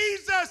for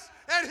Jesus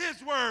and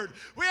his word.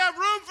 We have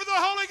room for the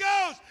Holy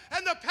Ghost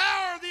and the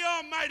power of the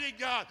Almighty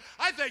God.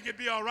 I think it'd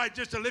be all right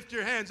just to lift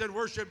your hands and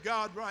worship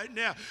God right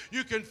now.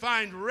 You can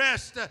find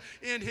rest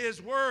in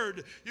his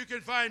word. You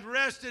can find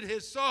rest in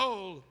his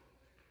soul.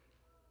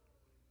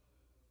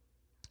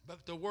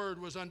 But the word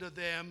was unto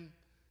them.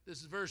 This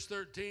is verse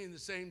 13, the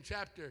same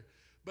chapter.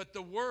 But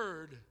the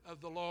word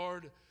of the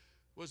Lord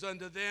was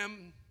unto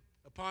them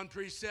upon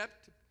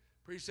precept,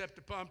 precept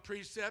upon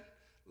precept,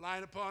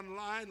 line upon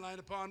line, line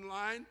upon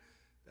line.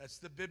 That's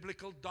the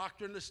biblical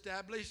doctrine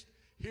established,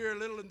 here a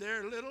little and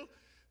there a little,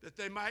 that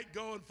they might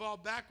go and fall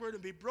backward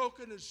and be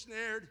broken and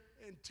snared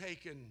and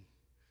taken.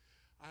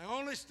 I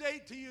only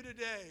state to you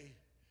today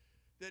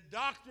that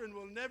doctrine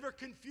will never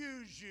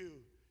confuse you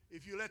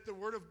if you let the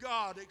Word of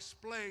God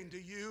explain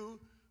to you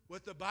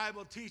what the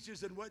Bible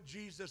teaches and what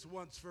Jesus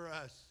wants for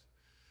us.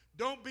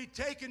 Don't be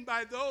taken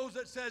by those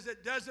that says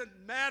it doesn't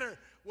matter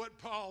what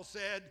Paul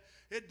said.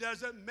 It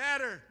doesn't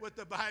matter what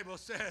the Bible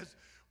says.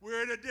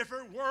 We're in a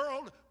different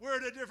world. We're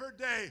in a different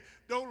day.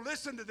 Don't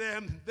listen to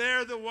them.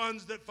 They're the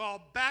ones that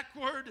fall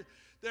backward.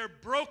 They're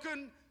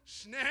broken,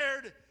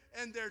 snared,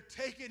 and they're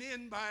taken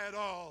in by it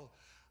all.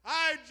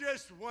 I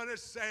just want to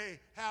say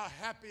how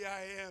happy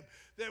I am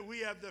that we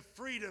have the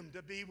freedom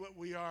to be what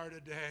we are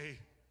today.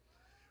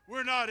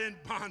 We're not in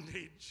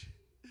bondage.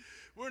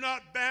 We're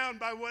not bound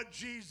by what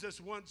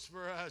Jesus wants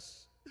for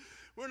us.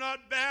 We're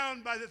not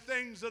bound by the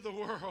things of the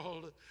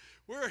world.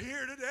 We're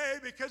here today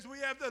because we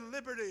have the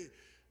liberty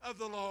of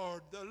the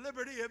Lord, the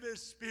liberty of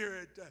his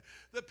Spirit,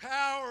 the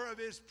power of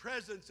his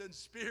presence and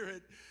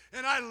Spirit.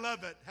 And I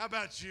love it. How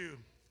about you?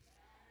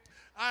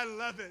 I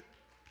love it.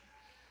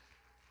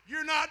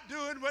 You're not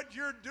doing what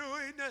you're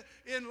doing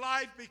in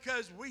life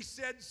because we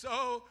said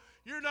so.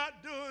 You're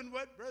not doing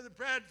what Brother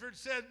Bradford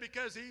said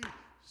because he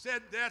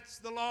said that's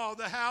the law of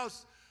the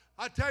house.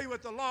 I tell you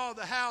what the law of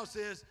the house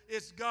is.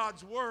 It's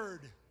God's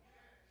word.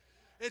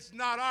 It's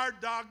not our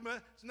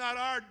dogma. It's not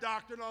our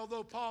doctrine,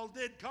 although Paul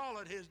did call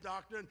it his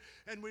doctrine,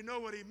 and we know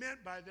what he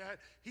meant by that.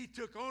 He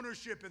took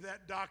ownership of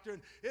that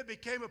doctrine. It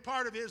became a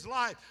part of his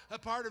life, a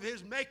part of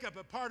his makeup,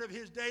 a part of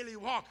his daily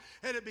walk,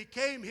 and it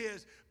became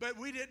his. But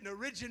we didn't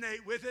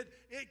originate with it.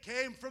 It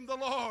came from the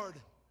Lord.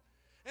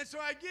 And so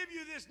I give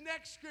you this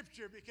next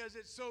scripture because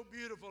it's so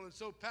beautiful and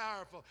so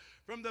powerful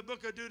from the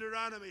book of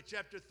Deuteronomy,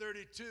 chapter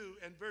 32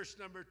 and verse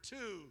number 2.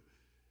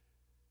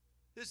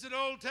 This is an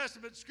Old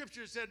Testament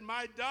scripture. It said,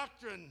 my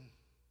doctrine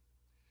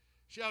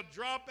shall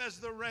drop as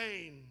the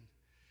rain,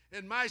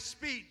 and my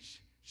speech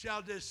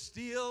shall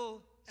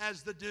distill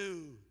as the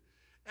dew,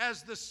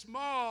 as the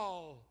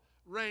small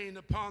rain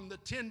upon the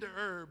tender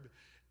herb,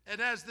 and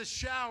as the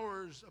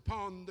showers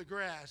upon the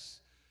grass.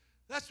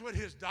 That's what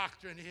his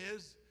doctrine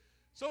is.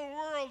 So the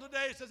world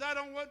today says, I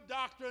don't want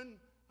doctrine.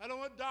 I don't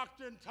want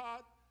doctrine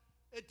taught.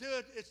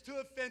 It's too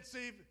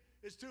offensive.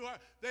 It's too hard.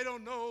 They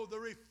don't know the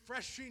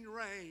refreshing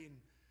rain.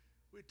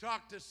 We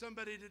talked to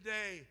somebody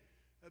today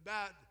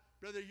about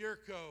Brother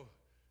Yurko.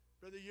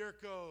 Brother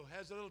Yurko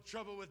has a little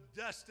trouble with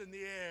dust in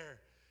the air.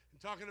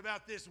 And talking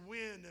about this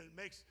wind, and it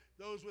makes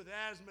those with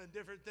asthma and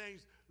different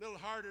things a little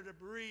harder to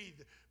breathe.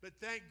 But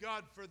thank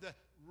God for the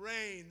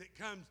rain that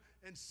comes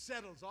and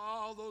settles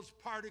all those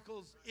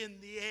particles in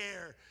the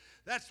air.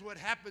 That's what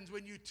happens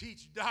when you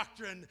teach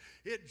doctrine.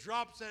 It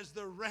drops as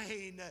the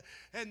rain,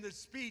 and the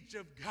speech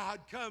of God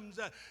comes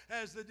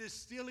as the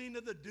distilling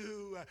of the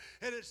dew,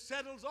 and it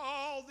settles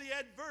all the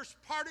adverse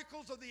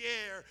particles of the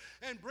air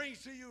and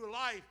brings to you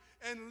life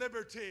and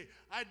liberty.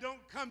 I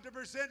don't come to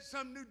present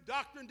some new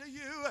doctrine to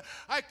you.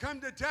 I come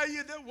to tell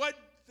you that what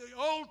the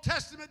Old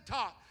Testament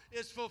taught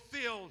is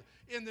fulfilled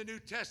in the New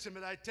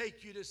Testament. I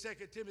take you to 2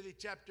 Timothy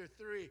chapter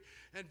 3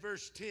 and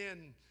verse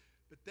 10.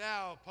 But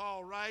thou,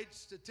 Paul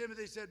writes to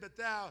Timothy, said, but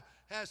thou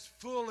hast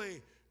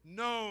fully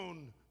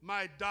known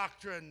my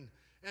doctrine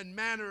and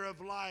manner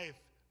of life,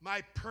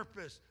 my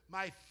purpose,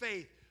 my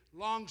faith,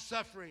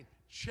 long-suffering,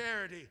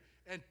 charity,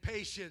 and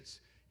patience.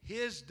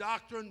 His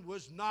doctrine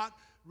was not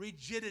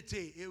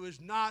rigidity. It was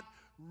not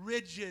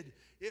rigid.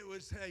 It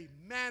was a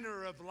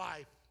manner of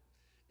life.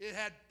 It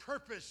had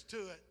purpose to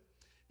it.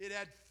 It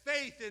had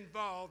faith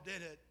involved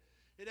in it.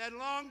 It had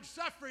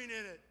long-suffering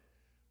in it.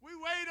 We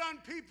wait on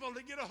people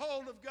to get a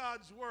hold of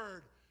God's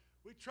word.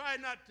 We try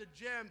not to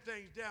jam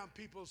things down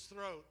people's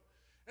throat.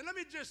 And let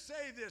me just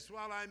say this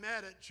while I'm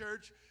at it,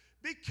 church.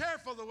 Be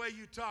careful the way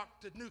you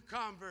talk to new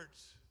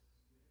converts.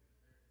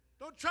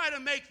 Don't try to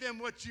make them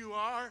what you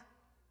are.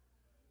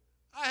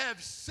 I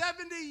have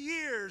 70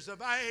 years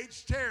of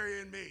I.H. Terry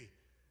in me.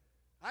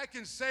 I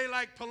can say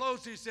like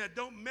Pelosi said,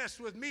 don't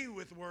mess with me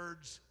with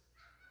words.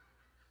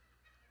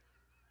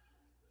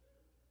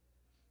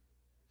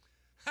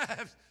 I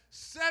have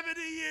 70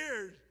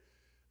 years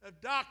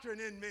of doctrine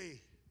in me.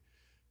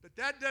 But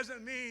that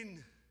doesn't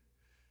mean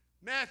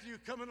Matthew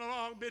coming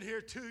along, been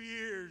here 2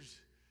 years,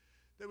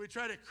 that we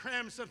try to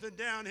cram something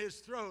down his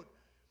throat.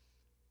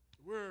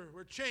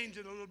 We're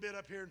changing a little bit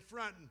up here in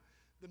front, and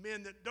the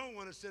men that don't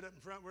want to sit up in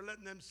front, we're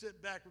letting them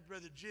sit back with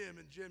Brother Jim,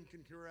 and Jim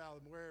can corral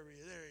him wherever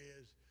there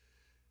he is.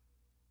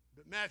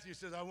 But Matthew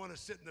says, I want to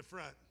sit in the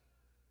front.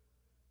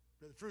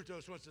 Brother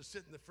Frutos wants to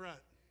sit in the front.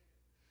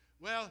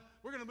 Well,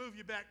 we're going to move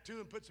you back too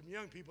and put some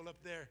young people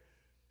up there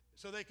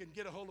so they can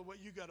get a hold of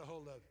what you got a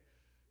hold of.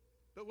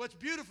 But what's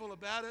beautiful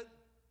about it,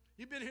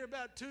 you've been here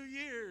about 2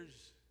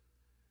 years.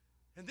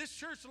 And this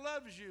church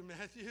loves you,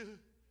 Matthew,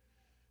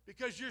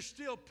 because you're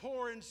still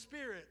poor in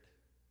spirit.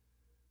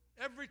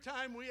 Every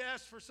time we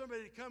ask for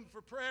somebody to come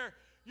for prayer,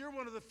 you're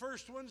one of the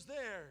first ones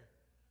there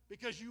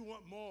because you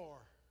want more.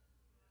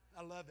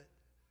 I love it.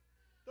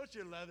 Don't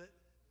you love it?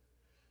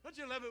 Don't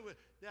you love it?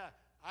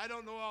 I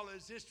don't know all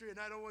his history, and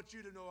I don't want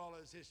you to know all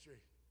his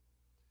history.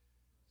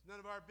 It's none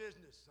of our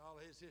business, all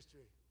his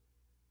history.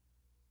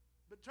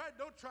 But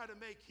don't try to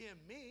make him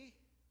me.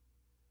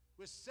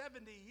 With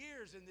 70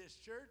 years in this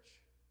church,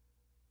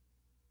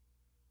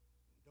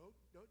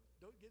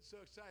 don't get so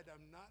excited.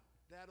 I'm not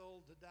that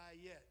old to die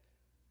yet.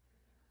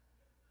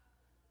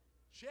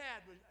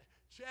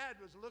 Chad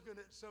was looking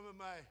at some of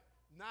my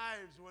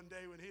knives one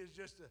day when he was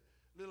just a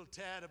little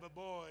tad of a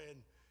boy,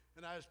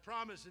 and I was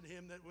promising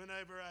him that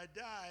whenever I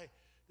die,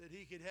 that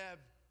he could have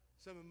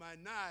some of my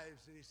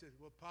knives. And he said,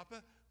 well,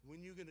 Papa,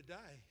 when you going to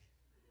die?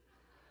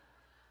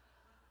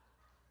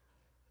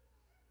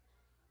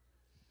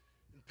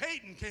 And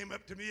Peyton came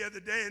up to me the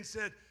other day and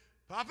said,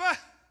 Papa,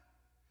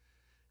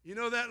 you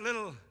know that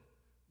little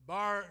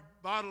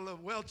bottle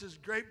of Welch's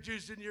grape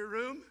juice in your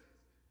room?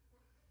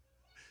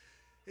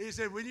 He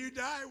said, when you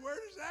die, where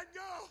does that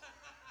go?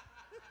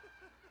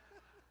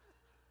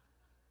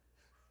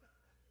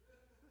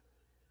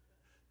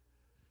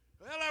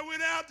 Well, I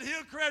went out to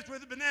Hillcrest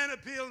with a banana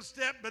peel and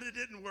step, but it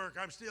didn't work.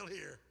 I'm still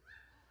here.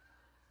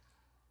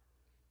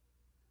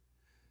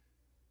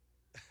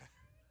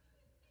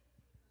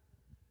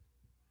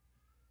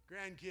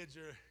 Grandkids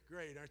are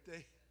great, aren't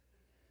they?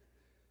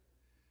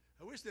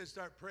 I wish they'd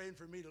start praying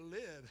for me to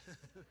live.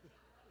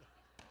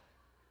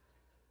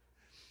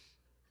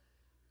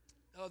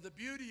 Oh, the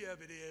beauty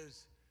of it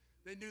is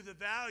they knew the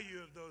value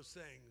of those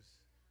things.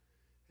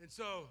 And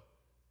so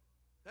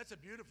that's a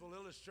beautiful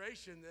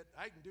illustration that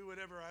I can do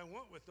whatever I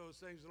want with those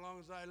things as long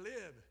as I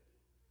live.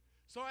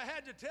 So I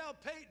had to tell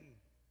Peyton,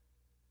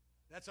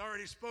 that's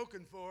already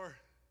spoken for.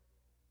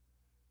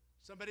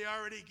 Somebody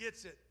already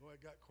gets it. Boy,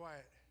 it got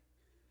quiet.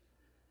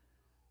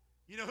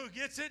 You know who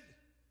gets it?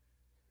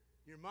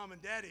 Your mom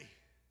and daddy.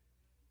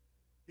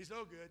 He's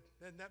oh good.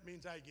 Then that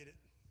means I get it.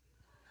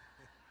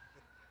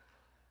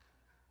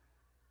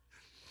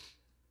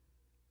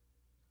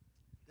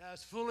 Thou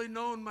hast fully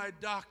known my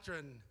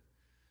doctrine,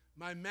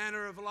 my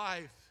manner of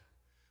life,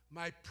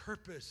 my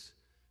purpose,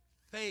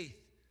 faith,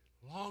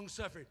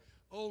 long-suffering.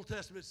 Old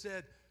Testament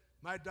said,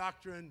 my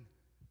doctrine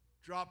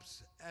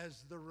drops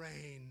as the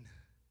rain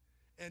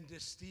and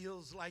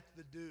distills like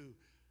the dew.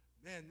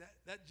 Man,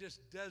 that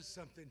just does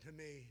something to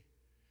me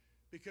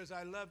because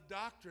I love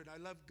doctrine. I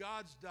love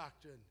God's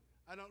doctrine.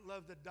 I don't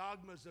love the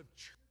dogmas of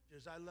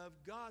churches. I love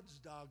God's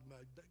dogma,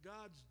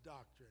 God's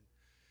doctrine.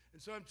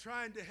 And so I'm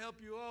trying to help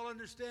you all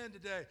understand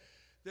today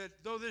that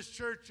though this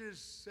church is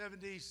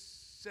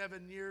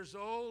 77 years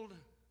old,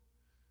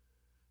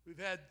 we've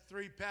had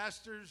 3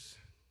 pastors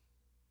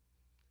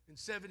in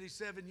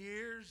 77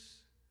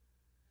 years.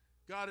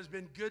 God has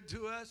been good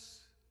to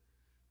us.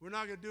 We're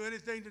not going to do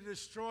anything to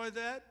destroy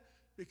that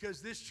because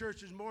this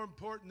church is more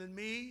important than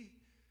me,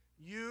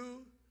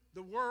 you,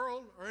 the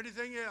world, or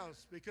anything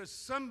else. Because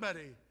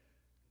somebody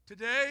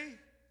today,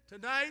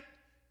 tonight,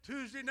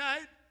 Tuesday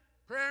night,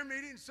 prayer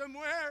meeting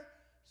somewhere,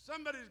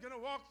 somebody's going to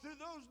walk through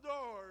those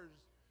doors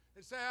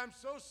and say, I'm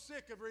so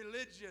sick of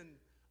religion.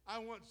 I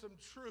want some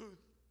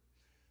truth.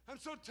 I'm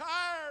so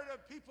tired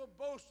of people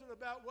boasting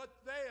about what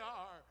they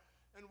are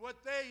and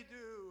what they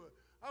do.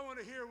 I want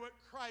to hear what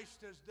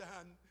Christ has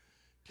done.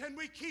 Can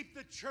we keep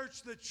the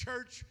church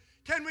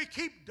Can we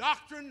keep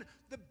doctrine,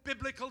 the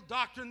biblical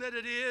doctrine that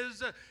it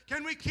is?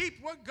 Can we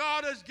keep what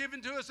God has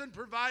given to us and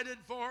provided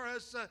for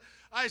us?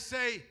 I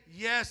say,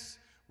 yes,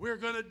 we're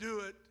going to do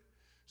it.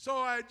 So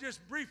I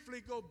just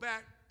briefly go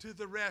back to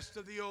the rest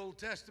of the Old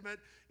Testament.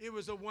 It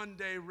was a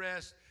one-day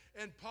rest,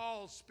 and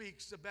Paul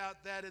speaks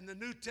about that in the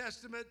New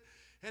Testament,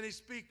 and he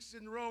speaks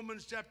in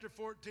Romans chapter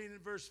 14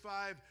 and verse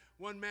 5,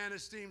 one man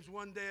esteems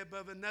one day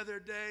above another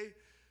day,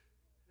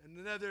 and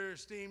another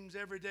esteems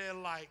every day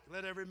alike.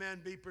 Let every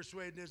man be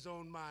persuaded in his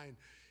own mind.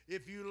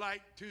 If you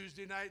like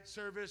Tuesday night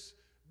service,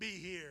 be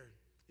here.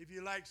 If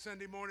you like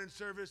Sunday morning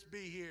service,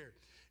 be here.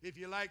 If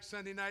you like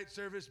Sunday night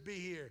service, be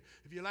here.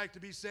 If you like to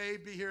be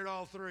saved, be here at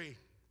all three.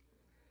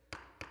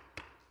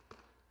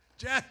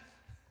 Jeff,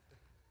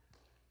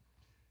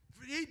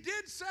 he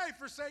did say,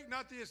 forsake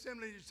not the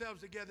assembling yourselves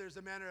together as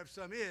the manner of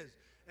some is.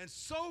 And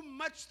so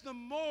much the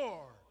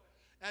more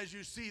as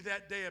you see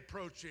that day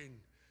approaching.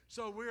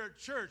 So we're a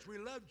church. We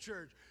love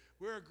church.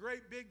 We're a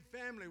great big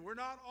family. We're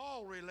not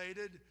all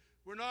related.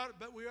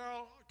 But we are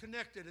all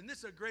connected. And this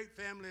is a great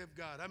family of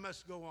God. I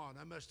must go on.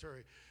 I must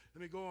hurry.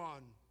 Let me go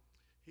on.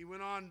 He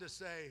went on to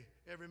say,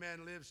 every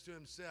man lives to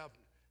himself.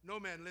 No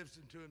man lives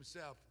unto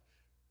himself,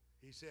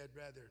 he said,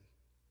 rather.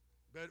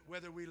 But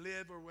whether we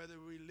live or whether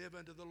we live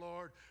unto the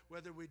Lord,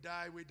 whether we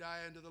die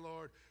unto the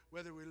Lord.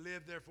 Whether we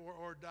live, therefore,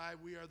 or die,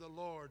 we are the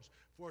Lord's.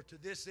 For to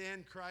this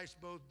end Christ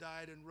both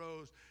died and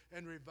rose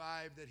and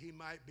revived, that he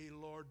might be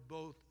Lord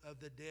both of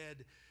the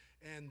dead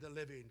and the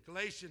living.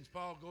 Galatians,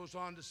 Paul goes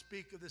on to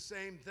speak of the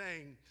same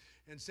thing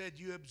and said,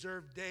 you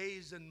observe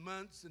days and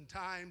months and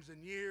times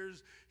and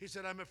years. He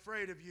said, I'm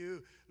afraid of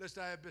you, lest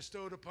I have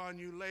bestowed upon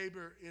you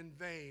labor in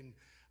vain.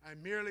 I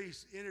merely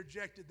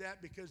interjected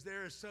that because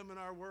there is some in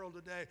our world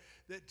today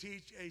that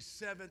teach a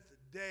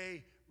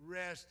seventh-day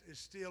rest is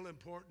still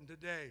important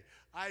today.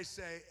 I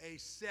say a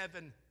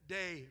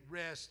 7-day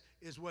rest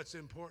is what's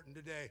important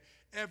today.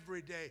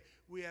 Every day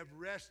we have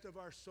rest of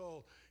our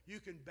soul. You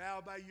can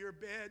bow by your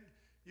bed.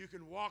 You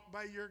can walk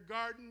by your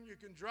garden. You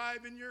can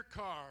drive in your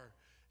car.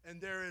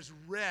 And there is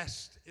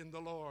rest in the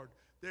Lord.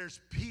 There's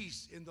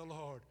peace in the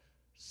Lord.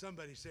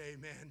 Somebody say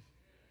amen.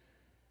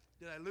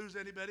 Did I lose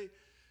anybody?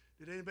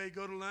 Did anybody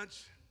go to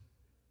lunch?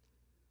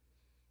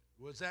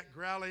 Was that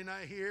growling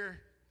I hear?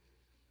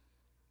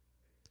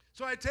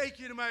 So I take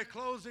you to my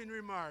closing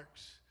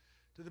remarks,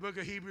 to the book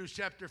of Hebrews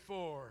chapter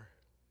 4.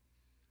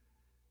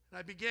 And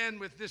I began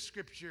with this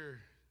scripture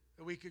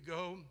a week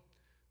ago,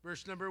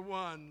 verse number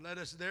 1. Let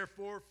us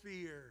therefore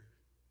fear,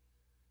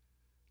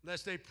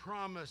 lest a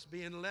promise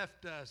being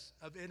left us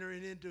of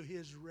entering into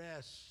his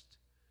rest,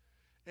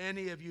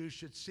 any of you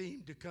should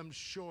seem to come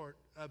short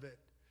of it.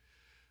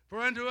 For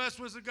unto us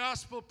was the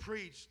gospel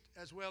preached,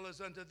 as well as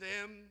unto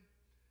them,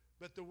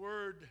 but the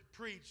word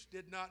preached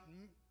did not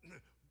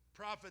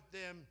profit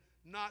them,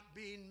 not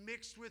being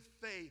mixed with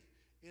faith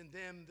in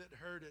them that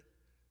heard it.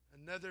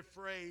 Another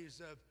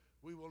phrase of,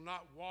 we will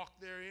not walk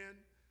therein,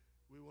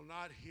 we will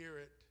not hear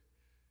it.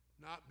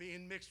 Not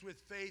being mixed with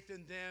faith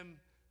in them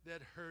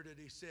that heard it,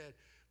 he said.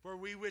 For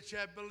we which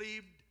have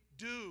believed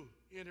do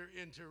enter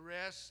into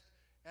rest,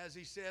 as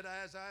he said,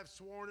 as I have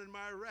sworn in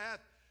my wrath.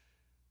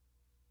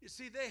 You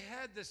see, they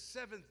had the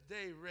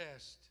seventh-day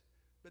rest,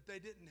 but they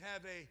didn't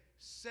have a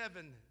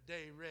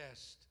 7-day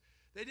rest.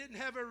 They didn't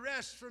have a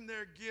rest from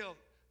their guilt,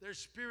 their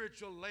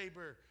spiritual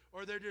labor,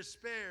 or their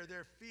despair,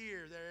 their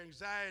fear, their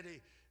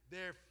anxiety,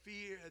 their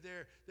fear,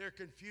 their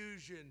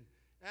confusion.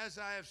 As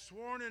I have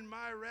sworn in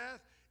my wrath,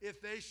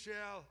 if they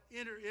shall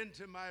enter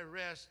into my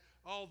rest,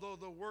 although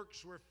the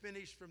works were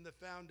finished from the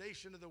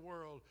foundation of the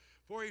world.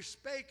 For he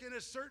spake in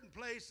a certain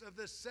place of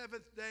the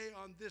seventh day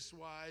on this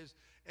wise,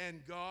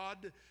 and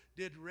God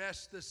did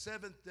rest the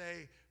seventh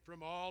day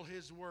from all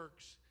his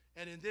works.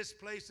 And in this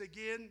place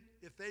again,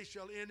 if they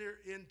shall enter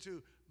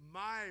into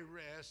my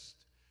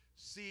rest,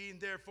 seeing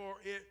therefore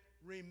it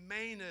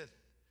remaineth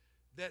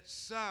that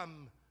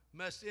some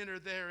must enter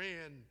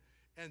therein,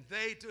 and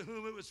they to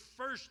whom it was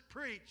first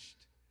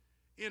preached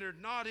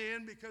entered not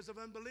in because of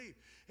unbelief.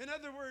 In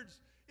other words,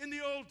 in the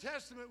Old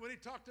Testament, when he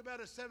talked about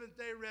a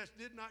seventh-day rest,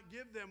 did not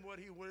give them what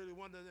he really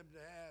wanted them to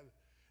have,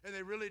 and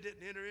they really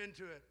didn't enter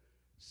into it.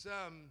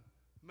 Some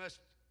must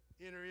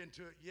enter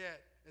into it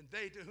yet, and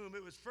they to whom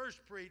it was first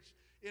preached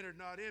entered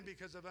not in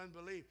because of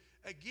unbelief.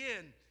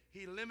 Again,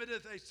 he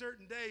limiteth a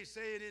certain day,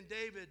 saying in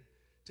David,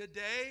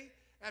 today,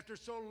 after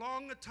so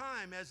long a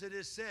time, as it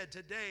is said,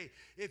 today,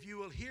 if you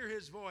will hear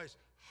his voice,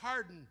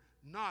 harden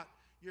not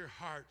your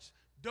hearts.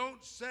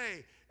 Don't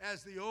say,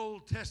 as the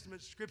Old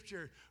Testament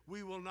scripture,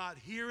 we will not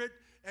hear it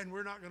and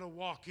we're not going to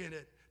walk in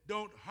it.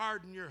 Don't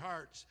harden your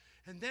hearts.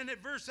 And then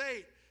at verse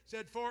 8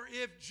 said, for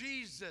if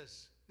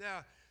Jesus,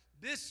 now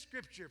this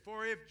scripture,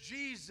 for if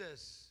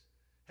Jesus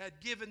had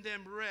given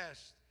them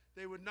rest,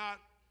 they would not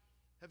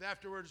have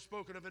afterwards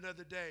spoken of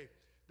another day.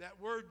 That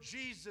word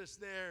Jesus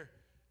there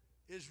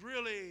is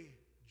really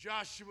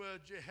Joshua,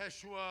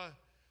 Jeshua,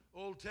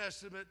 Old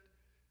Testament,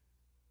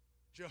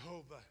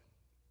 Jehovah.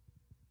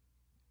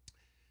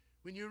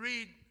 When you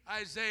read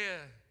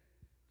Isaiah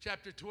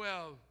chapter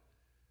 12,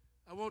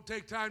 I won't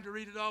take time to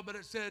read it all, but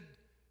it said,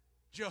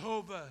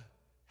 Jehovah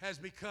has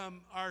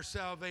become our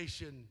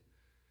salvation.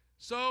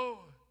 So,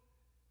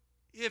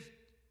 if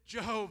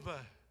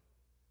Jehovah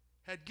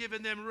had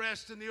given them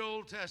rest in the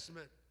Old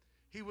Testament,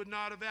 he would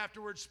not have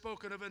afterwards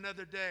spoken of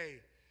another day.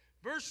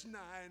 Verse 9,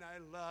 I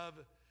love.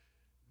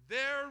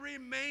 There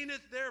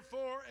remaineth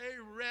therefore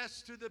a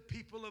rest to the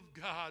people of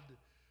God.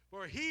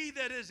 For he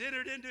that is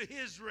entered into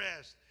his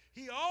rest,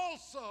 he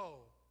also,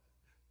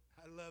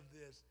 I love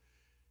this,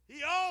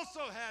 he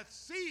also hath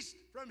ceased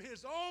from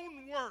his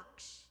own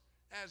works,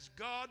 as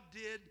God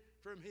did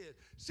from his.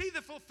 See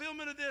the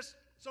fulfillment of this?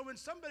 So when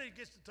somebody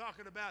gets to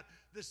talking about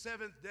the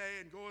seventh day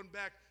and going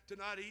back to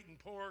not eating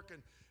pork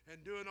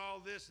and doing all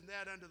this and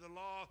that under the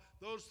law,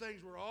 those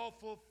things were all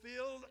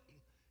fulfilled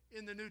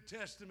in the New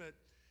Testament.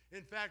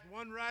 In fact,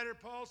 one writer,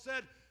 Paul,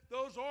 said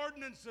those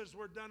ordinances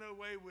were done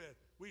away with.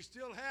 We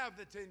still have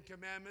the Ten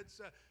Commandments,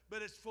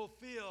 but it's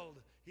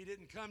fulfilled. He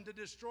didn't come to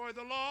destroy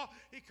the law.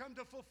 He come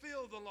to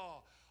fulfill the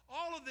law.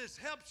 All of this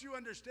helps you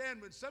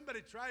understand when somebody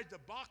tries to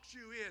box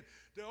you in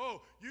to,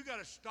 oh, you got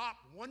to stop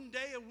one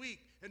day a week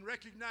and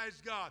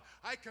recognize God.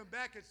 I come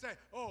back and say,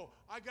 oh,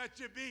 I got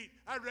you beat.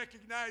 I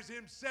recognize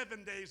him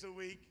 7 days a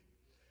week.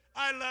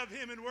 I love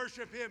him and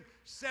worship him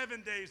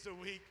 7 days a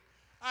week.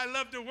 I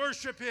love to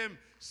worship him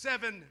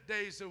 7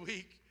 days a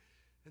week.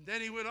 And then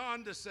he went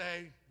on to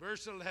say,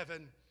 verse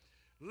 11,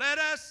 let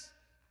us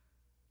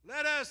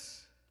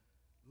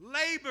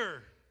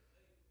labor.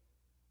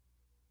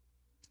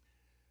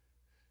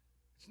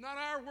 It's not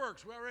our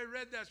works. We already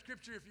read that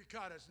scripture if you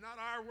caught it. It's not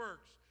our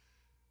works.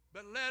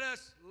 But let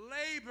us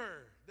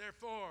labor,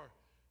 therefore,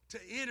 to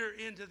enter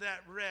into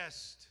that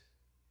rest.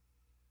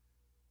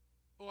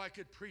 Oh, I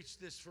could preach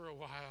this for a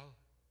while.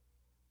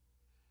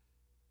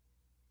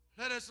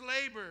 Let us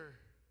labor,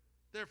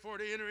 therefore,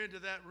 to enter into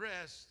that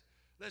rest,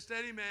 lest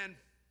any man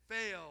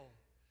fail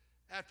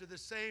after the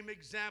same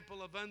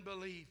example of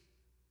unbelief.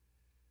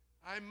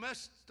 I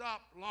must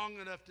stop long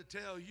enough to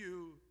tell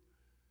you,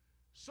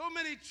 so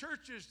many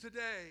churches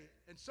today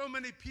and so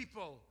many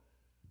people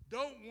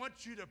don't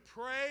want you to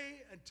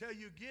pray until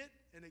you get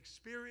an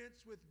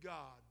experience with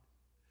God.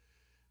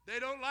 They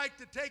don't like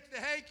to take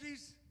the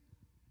hankies,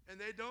 and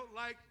they don't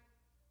like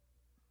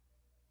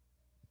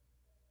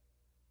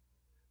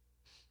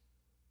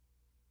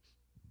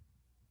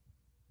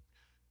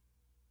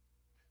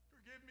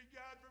forgive me,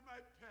 God, for my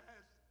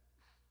past.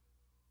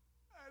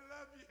 I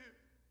love you.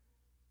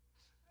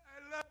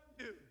 I love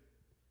you.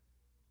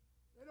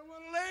 They don't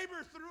want to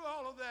labor through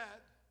all of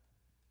that.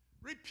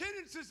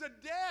 Repentance is a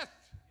death.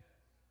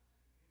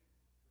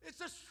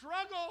 It's a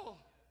struggle.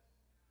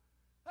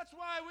 That's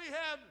why we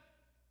have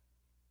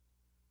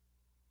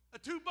a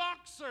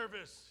 2-box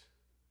service.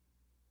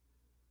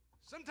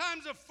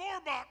 Sometimes a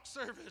 4-box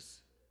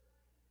service.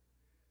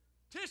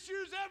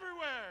 Tissues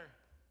everywhere.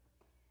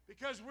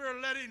 Because we're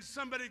letting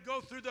somebody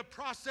go through the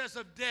process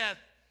of death,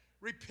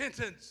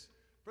 repentance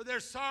for their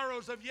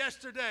sorrows of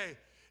yesterday.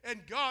 And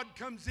God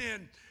comes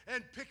in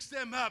and picks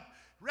them up,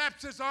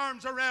 wraps his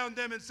arms around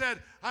them and said,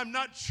 I'm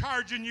not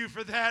charging you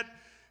for that.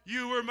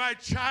 You were my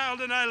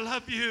child and I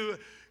love you.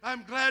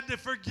 I'm glad to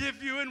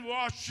forgive you and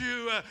wash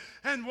you.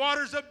 And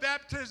waters of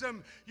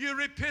baptism, you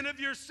repent of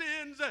your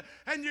sins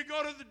and you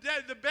go to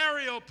the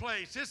burial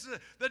place. This is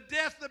the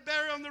death, the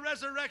burial, and the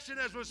resurrection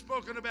as was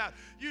spoken about.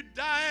 You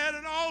die at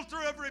an altar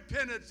of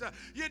repentance.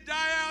 You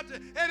die out,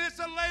 and it's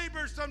a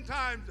labor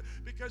sometimes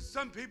because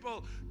some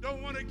people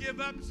don't want to give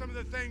up some of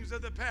the things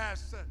of the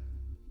past.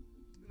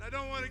 And I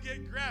don't want to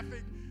get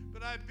graphic,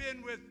 but I've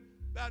been with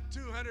about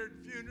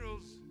 200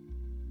 funerals,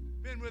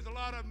 been with a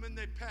lot of them and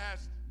they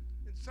passed.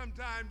 And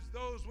sometimes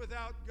those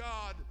without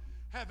God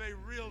have a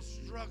real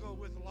struggle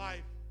with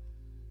life.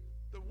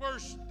 The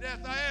worst death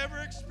I ever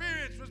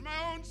experienced was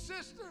my own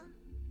sister.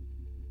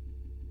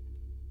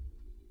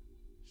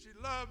 She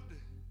loved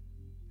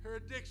her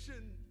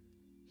addiction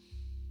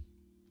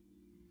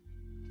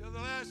till the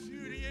last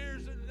few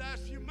years and the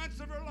last few months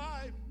of her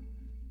life.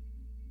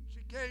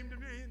 She came to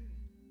me and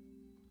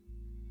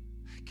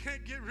I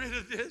can't get rid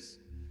of this.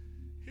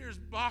 Here's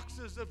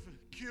boxes of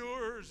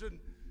cures and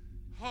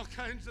all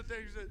kinds of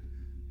things that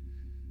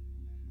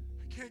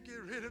I can't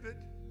get rid of it.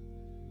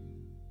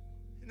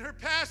 In her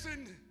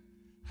passing,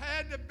 I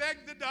had to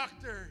beg the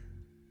doctor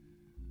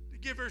to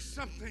give her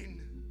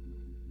something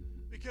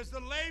because the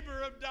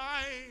labor of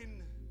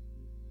dying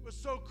was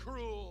so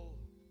cruel.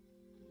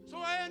 So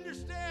I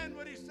understand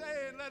what he's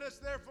saying. Let us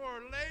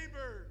therefore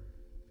labor.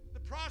 The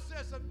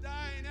process of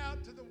dying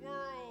out to the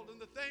world and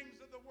the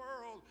things of the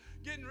world,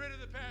 getting rid of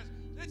the past,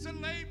 it's a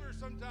labor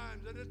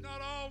sometimes, and it's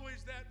not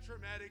always that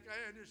traumatic,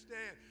 I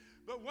understand.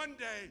 But one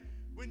day,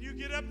 when you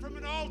get up from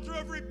an altar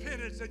of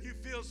repentance and you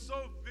feel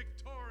so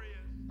victorious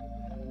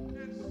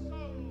and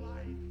so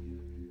light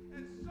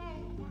and so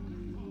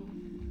wonderful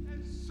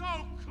and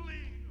so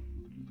clean,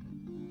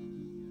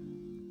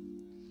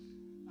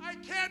 I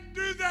can't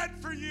do that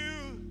for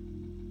you.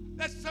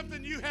 That's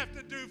something you have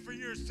to do for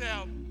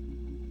yourself.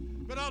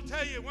 But I'll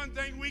tell you one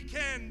thing we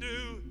can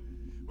do.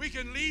 We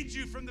can lead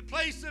you from the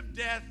place of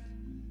death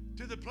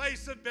to the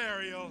place of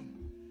burial.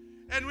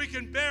 And we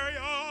can bury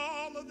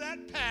all of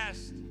that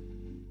past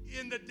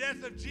in the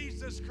death of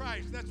Jesus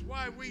Christ. That's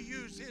why we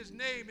use his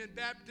name in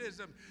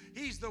baptism.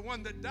 He's the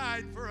one that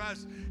died for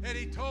us, and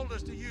he told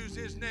us to use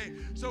his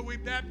name. So we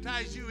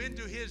baptize you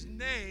into his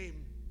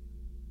name.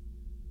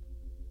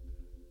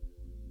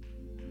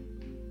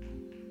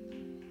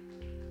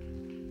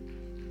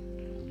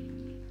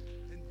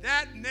 And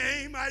that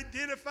name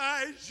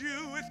identifies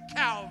you with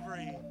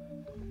Calvary,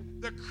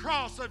 the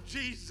cross of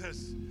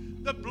Jesus,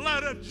 the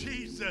blood of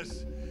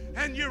Jesus.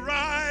 And you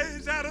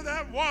rise out of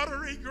that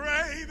watery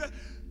grave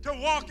to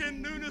walk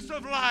in newness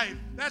of life.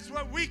 That's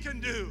what we can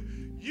do.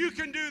 You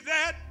can do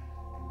that.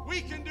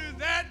 We can do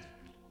that.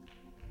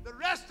 The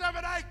rest of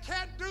it I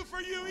can't do for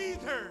you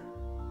either.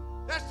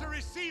 That's to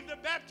receive the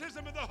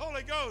baptism of the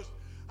Holy Ghost.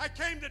 I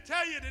came to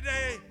tell you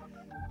today,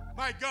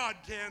 my God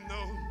can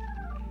though.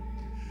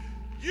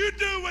 You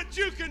do what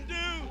you can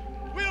do.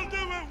 We'll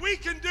do what we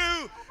can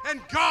do,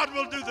 and God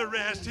will do the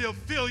rest. He'll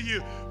fill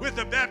you with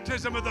the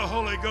baptism of the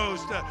Holy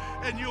Ghost,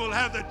 and you will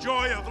have the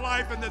joy of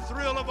life and the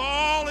thrill of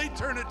all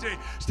eternity.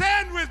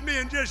 Stand with me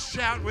and just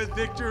shout with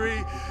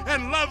victory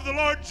and love the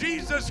Lord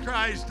Jesus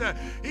Christ.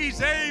 He's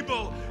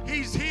able.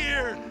 He's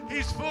here.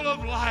 He's full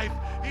of life.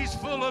 He's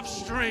full of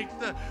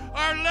strength.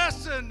 Our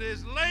lesson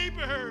is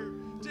labor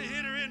to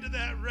enter into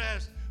that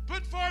rest.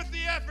 Put forth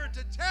the effort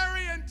to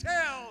tarry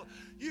until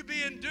you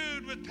be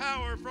endued with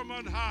power from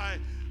on high,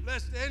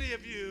 lest any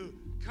of you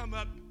come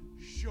up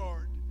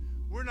short.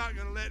 We're not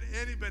going to let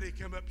anybody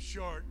come up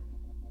short.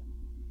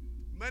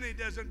 Money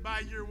doesn't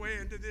buy your way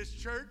into this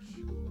church.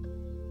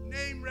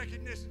 Name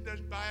recognition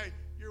doesn't buy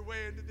your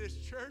way into this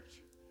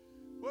church.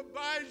 What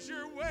buys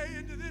your way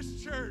into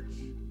this church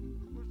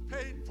was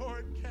paid for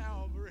at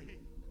Calvary.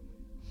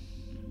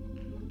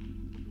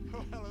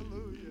 Oh,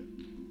 hallelujah.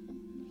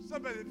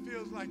 Somebody that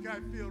feels like I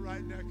feel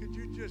right now, could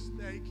you just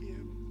thank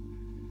him?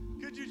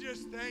 Could you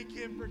just thank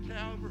him for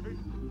Calvary?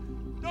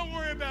 Don't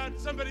worry about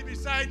somebody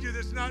beside you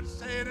that's not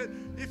saying it.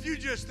 If you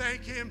just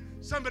thank him,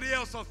 somebody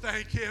else will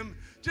thank him.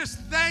 Just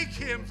thank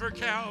him for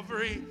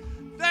Calvary.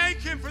 Thank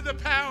him for the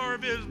power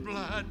of his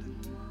blood.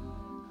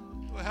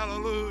 Well,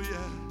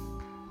 hallelujah.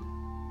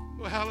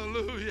 Well,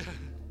 hallelujah.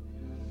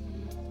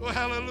 Well,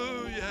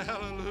 hallelujah.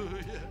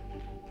 Hallelujah.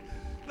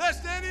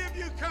 Lest any of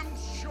you come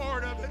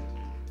short of it.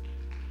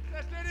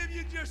 Lest any of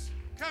you just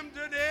come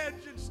to an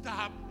edge and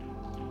stop.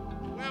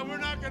 Well, we're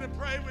not going to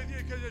pray with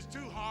you because it's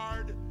too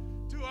hard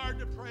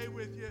to pray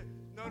with you.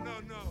 No.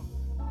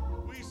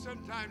 We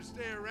sometimes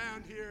stay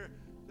around here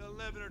till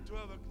 11 or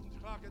 12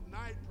 o'clock at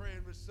night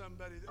praying with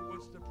somebody that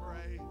wants to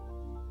pray,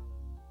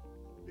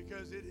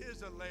 because it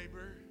is a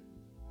labor,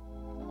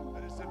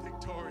 but it's a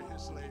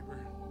victorious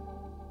labor.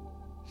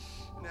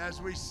 And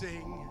as we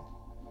sing,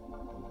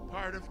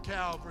 part of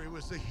Calvary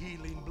was the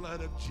healing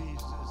blood of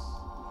Jesus.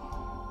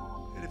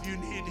 And if you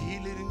need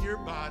healing in your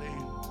body,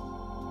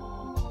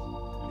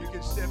 you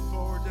can step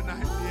forward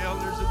tonight. The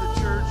elders of the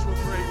church will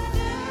pray for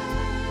you.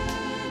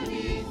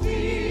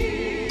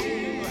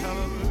 Oh,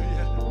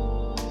 hallelujah.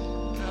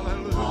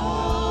 Hallelujah.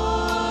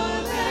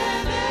 More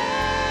than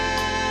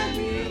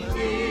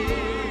anything,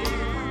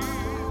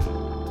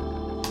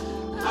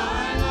 I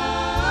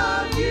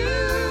love you,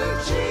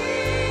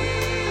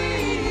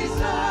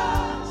 Jesus.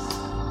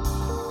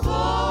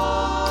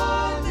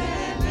 More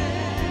than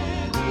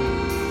anything.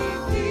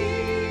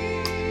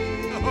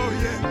 Oh,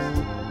 yes.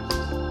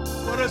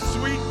 What a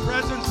sweet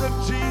presence of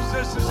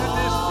Jesus is in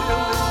this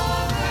building.